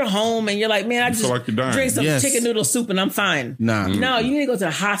 Where you're home and you're like, man, I just drink some chicken noodle soup and I'm fine. Nah, no, you need to go to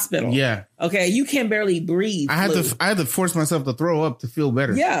the hospital. Yeah, okay, you can barely breathe. I had to force myself to throw up to feel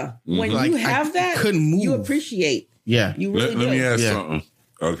better. Yeah, when you have that, couldn't move. You appreciate. Yeah, you really Let me ask something.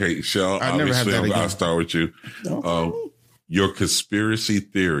 Okay, Shell. I never had that again. I'll start with you. Your conspiracy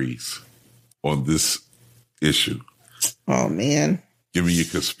theories on this issue. Oh man. Give me your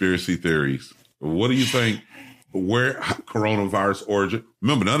conspiracy theories. What do you think? Where coronavirus origin?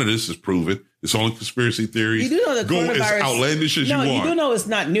 Remember, none of this is proven. It's only conspiracy theories. You do know the coronavirus. Go as outlandish as you want. You do know it's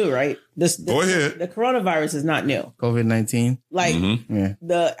not new, right? Go ahead. The coronavirus is not new. COVID-19. Like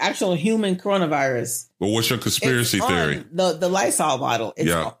the actual human coronavirus. But what's your conspiracy theory? The Lysol bottle.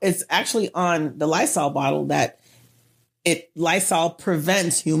 It's actually on the Lysol bottle that Lysol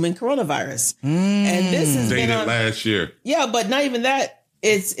prevents human coronavirus. And this is dated last year. Yeah, but not even that.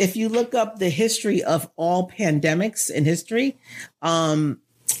 It's if you look up the history of all pandemics in history,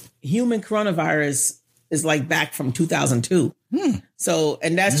 human coronavirus is like back from 2002. So,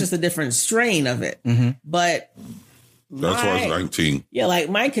 and that's just a different strain of it. But that's why it's 19. Yeah, like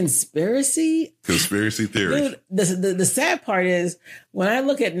my conspiracy theory. Dude, the sad part is when I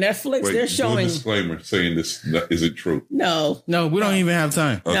look at Netflix, they're showing a disclaimer saying this isn't true. No, we don't even have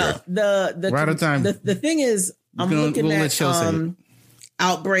time. Okay. No, the right of time. The thing is, I'm looking at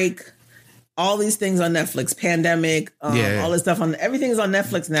Outbreak, all these things on Netflix, Pandemic, all this stuff everything's on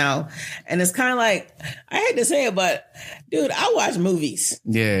Netflix now. And it's kind of like, I hate to say it, but dude, I watch movies.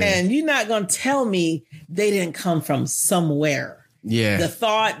 Yeah. And you're not going to tell me they didn't come from somewhere. Yeah. The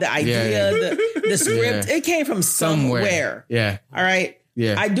thought, the idea, the script, it came from somewhere. Yeah. All right.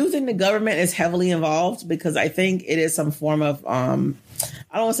 Yeah. I do think the government is heavily involved because I think it is some form of,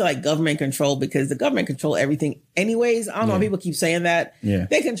 I don't want to say like government control because the government control everything anyways. I don't know why people keep saying that. Yeah.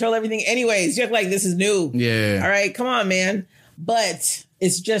 They control everything anyways. You're like, this is new. Yeah. All right. Come on, man. But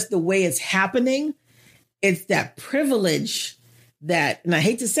it's just the way it's happening. It's that privilege that, and I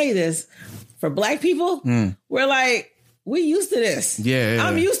hate to say this, for Black people, we're like, we used to this. Yeah.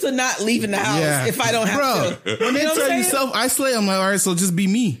 I'm used to not leaving the house if I don't have to. When they tell you self-isolate, I'm like, all right, so just be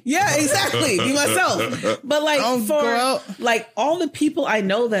me. Yeah, exactly. Be myself. But like like all the people I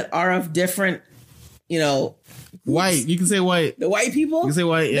know that are of different, white. You can say white. The white people? You can say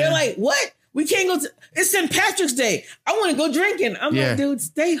white, yeah. They're like, what? We can't go to, it's St. Patrick's Day. I want to go drinking. I'm like, dude,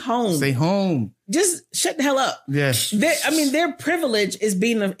 stay home. Stay home. Just shut the hell up. Yes. Their privilege is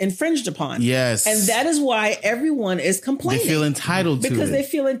being infringed upon. Yes. And that is why everyone is complaining. They feel entitled to it. Because they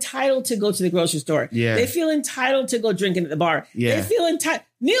feel entitled to go to the grocery store. Yeah. They feel entitled to go drinking at the bar. Yeah. They feel entitled.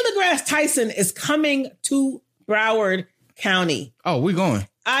 Neil deGrasse Tyson is coming to Broward County. Oh, we're going.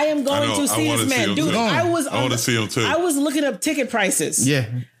 I am going to see this man. Dude, I want to see him too. I was looking up ticket prices. Yeah.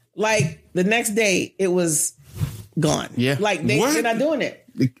 Like the next day, it was gone. Yeah. Like they're not doing it.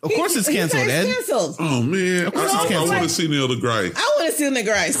 Of course it's canceled, Ed. Canceled. Oh, man. I want to see Neil deGrasse. I want to see Neil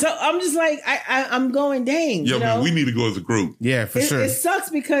deGrasse. So I'm just like, I'm going, dang. Yeah, man, we need to go as a group. Yeah, for sure. It sucks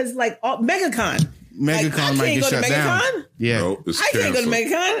because like MegaCon. MegaCon might get shut down. Yeah. No, I can't go to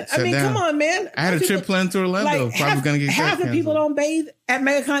MegaCon. I mean, come on, man. I had a trip planned to Orlando. Probably going to get half the people don't bathe at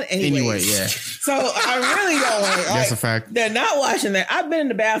MegaCon anyway. Yeah. So I really don't want to. That's a fact. They're not washing their. I've been in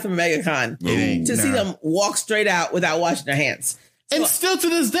the bathroom at MegaCon to see them walk straight out without washing their hands. And still to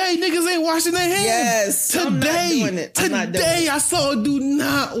this day, niggas ain't washing their hands. Yes. Today, I saw a dude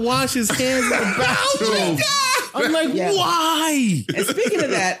not wash his hands in the bathroom. I'm like, why? And speaking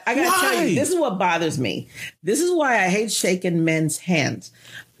of that, I gotta tell you, this is what bothers me. This is why I hate shaking men's hands.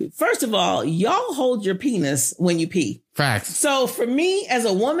 First of all, y'all hold your penis when you pee. Facts. So for me as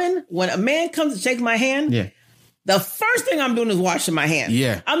a woman, when a man comes to shake my hand, the first thing I'm doing is washing my hands.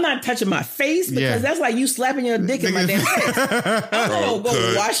 Yeah. I'm not touching my face because that's like you slapping your dick in my damn face. I'm going to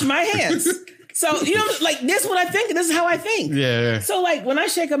go wash my hands. So, like this is what I think. This is how I think. Yeah. So like when I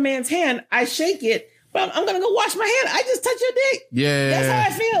shake a man's hand, I shake it, but I'm going to go wash my hand. I just touch your dick. Yeah. That's how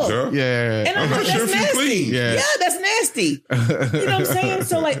I feel. Yeah. And I'm like, that's nasty. Yeah, that's nasty. You know what I'm saying?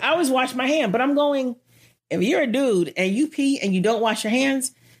 So like I always wash my hand, but I'm going, if you're a dude and you pee and you don't wash your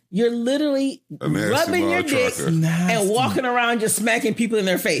hands, you're literally rubbing your dick and walking around just smacking people in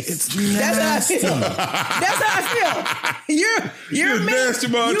their face. It's nasty. That's how I feel. That's how I feel. You're a nasty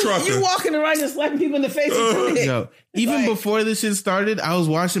motherfucker. You walking around just slapping people in the face with your dick. Yo, even before this shit started, I was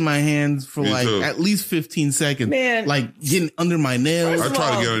washing my hands for at least 15 seconds. Man. Like getting under my nails. I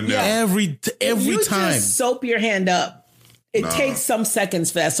try to get a nail. Every time. Just soap your hand up. It takes some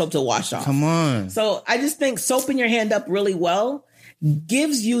seconds for that soap to wash off. Come on. So I just think soaping your hand up really well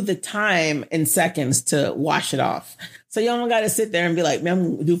gives you the time in seconds to wash it off. So you don't got to sit there and be like, man, I'm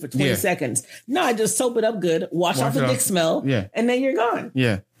going to do it for 20 seconds. No, I just soap it up good, wash off the dick smell, and then you're gone.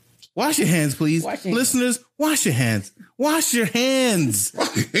 Yeah. Wash your hands, please. Listeners, wash your hands. Wash your hands.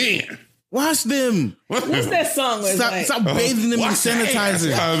 Wash them. What's that song? Stop bathing them in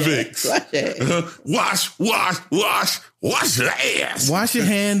sanitizer. Wash your ass. Wash your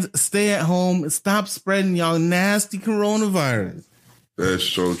hands. Stay at home. Stop spreading y'all nasty coronavirus. That's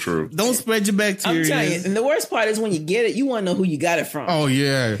so true. Don't spread your bacteria. I'm telling you. And the worst part is when you get it, you want to know who you got it from. Oh,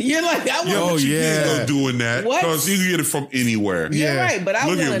 yeah. You're like, I want you can't go doing that. Because you can get it from anywhere. You're right, but I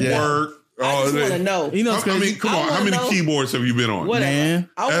look want at work. I just want to know. You know, I mean, come on. How many keyboards have you been on? Whatever. Man,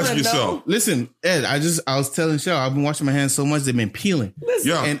 ask yourself. Know. Listen, Ed, I was telling Shell, I've been washing my hands so much they've been peeling.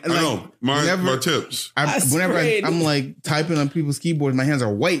 Yeah, and, like, I know. My tips. Whenever I'm like typing on people's keyboards, my hands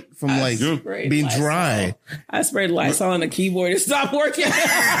are white from like being dry. I sprayed Lysol on the keyboard. It stopped working.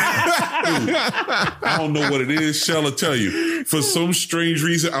 I don't know what it is. Shell will tell you. For some strange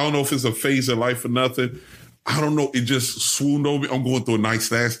reason, I don't know if it's a phase of life or nothing. I don't know. It just swooned over me. I'm going through a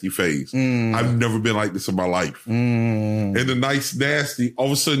nice nasty phase. I've never been like this in my life. And the nice nasty, all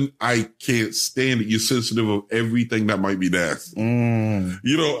of a sudden, I can't stand it. You're sensitive of everything that might be nasty.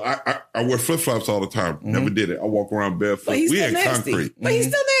 You know, I wear flip-flops all the time. Never did it. I walk around barefoot. We had concrete. But he's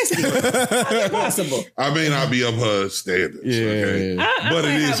still nasty. How's that possible? I may not be up her standards. Okay? But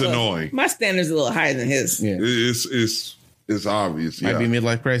it is annoying. My standards are a little higher than his. Yeah. It's obvious. Might be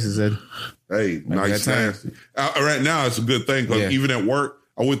midlife crisis, Ed. Hey, nice nasty. Right now, it's a good thing because even at work,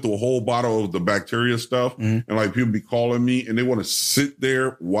 I went through a whole bottle of the bacteria stuff, and like people be calling me and they want to sit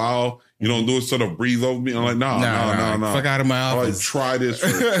there while you know do it, sort of breathe over me. I'm like, no. Fuck out of my office. Like, try this, try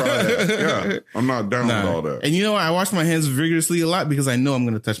that. Yeah, I'm not down with all that. And you know what? I wash my hands vigorously a lot because I know I'm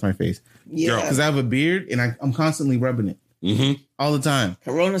going to touch my face. Yeah, because I have a beard and I'm constantly rubbing it. All the time.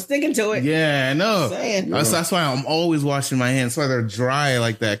 Corona's sticking to it. Yeah, I know. That's why I'm always washing my hands. That's why they're dry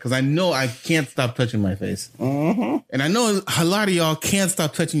like that. Because I know I can't stop touching my face. And I know a lot of y'all can't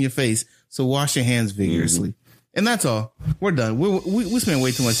stop touching your face. So wash your hands vigorously. And that's all. We're done. We spend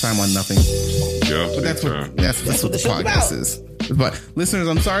way too much time on nothing. Yeah, but that's what the podcast is. But listeners,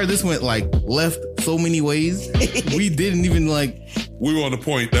 I'm sorry this went like left so many ways. We didn't even like. We were on the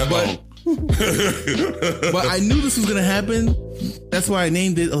point that long. But I knew this was gonna happen. That's why I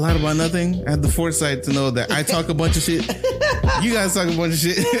named it A Lot About Nothing. I had the foresight to know that I talk a bunch of shit. You guys talk a bunch of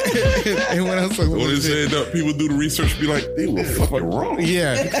shit. And when I was talking when they said that people do the research, be like, they were fucking wrong.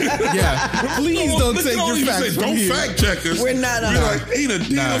 Yeah. Please don't take your facts from here. Don't fact check us. We're not. Be like, ain't a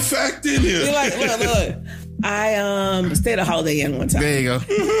damn fact in here. You're like, look. I stayed at a Holiday Inn one time. There you go.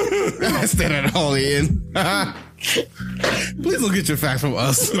 I stayed at a Holiday Inn. Please don't get your facts from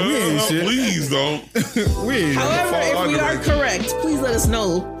us. We ain't shit. Please don't. However, if we are correct, please let us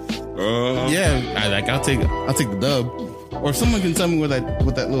know. I'll take the dub. Or if someone can tell me what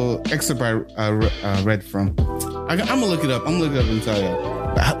that little excerpt I read from. I'm gonna look it up. I'm gonna look it up and tell you.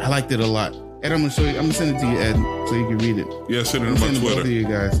 I liked it a lot. Ed, I'm gonna show you. I'm gonna send it to you, Ed, so you can read it. Yeah, send it to my Twitter. Both of you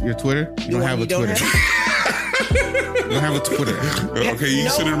guys. Your Twitter? You don't have a Twitter. You don't have a Twitter. Okay, you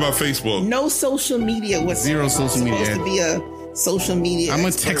can send it to my Facebook. No social media. Zero social media. Supposed to be a social media. I'm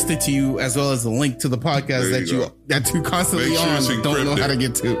gonna text it to you as well as the link to the podcast that you constantly don't know how to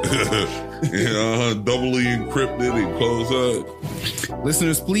get to. Doubly encrypted and close up.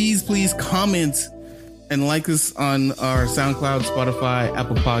 Listeners, please comment and like us on our SoundCloud, Spotify,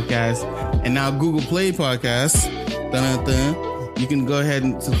 Apple Podcasts, and now Google Play Podcasts. Dun-dun-dun. You can go ahead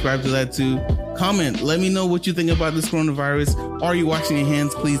and subscribe to that too. Comment. Let me know what you think about this coronavirus. Are you washing your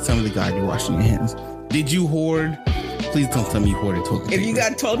hands? Please tell me the God you're washing your hands. Did you hoard? Please don't tell me you hoarded toilet paper. If you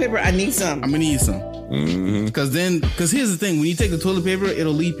got toilet paper, I need some. I'm gonna need some. Because here's the thing: when you take the toilet paper,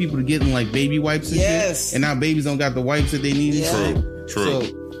 it'll lead people to getting like baby wipes and shit. And now babies don't got the wipes that they need. Yeah. True.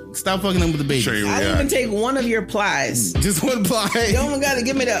 So stop fucking them with the babies. I didn't even take one of your plies. Just one ply. You don't got to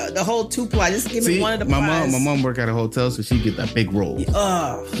give me the whole 2 ply. Just give me one of the plies. My mom work at a hotel, so she get that big roll.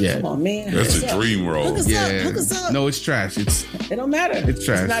 Come on, man. That's a dream roll. Hook us up. No, it's trash. It don't matter. It's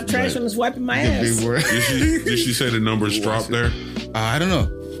trash. It's not trash when it's wiping my ass. Did she say the numbers dropped there? I don't know.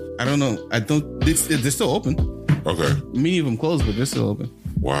 They're still open. Okay. Many of them closed, but they're still open.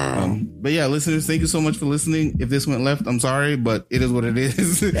 Wow. But yeah, listeners, thank you so much for listening. If this went left, I'm sorry, but it is what it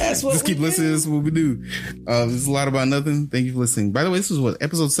is. That's what Just keep listening. This is what we do. This is A Lot About Nothing. Thank you for listening. By the way, this was what,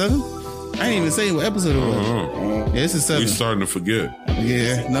 episode 7? I didn't even say what episode it was. Yeah, this is 7. We're starting to forget.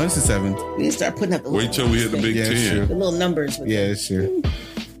 Yeah, no, this is 7. We need to start putting up the Wait till we hit the big 10. The little numbers. Yeah, it's true. All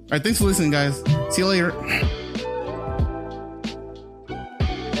right, thanks for listening, guys. See you later.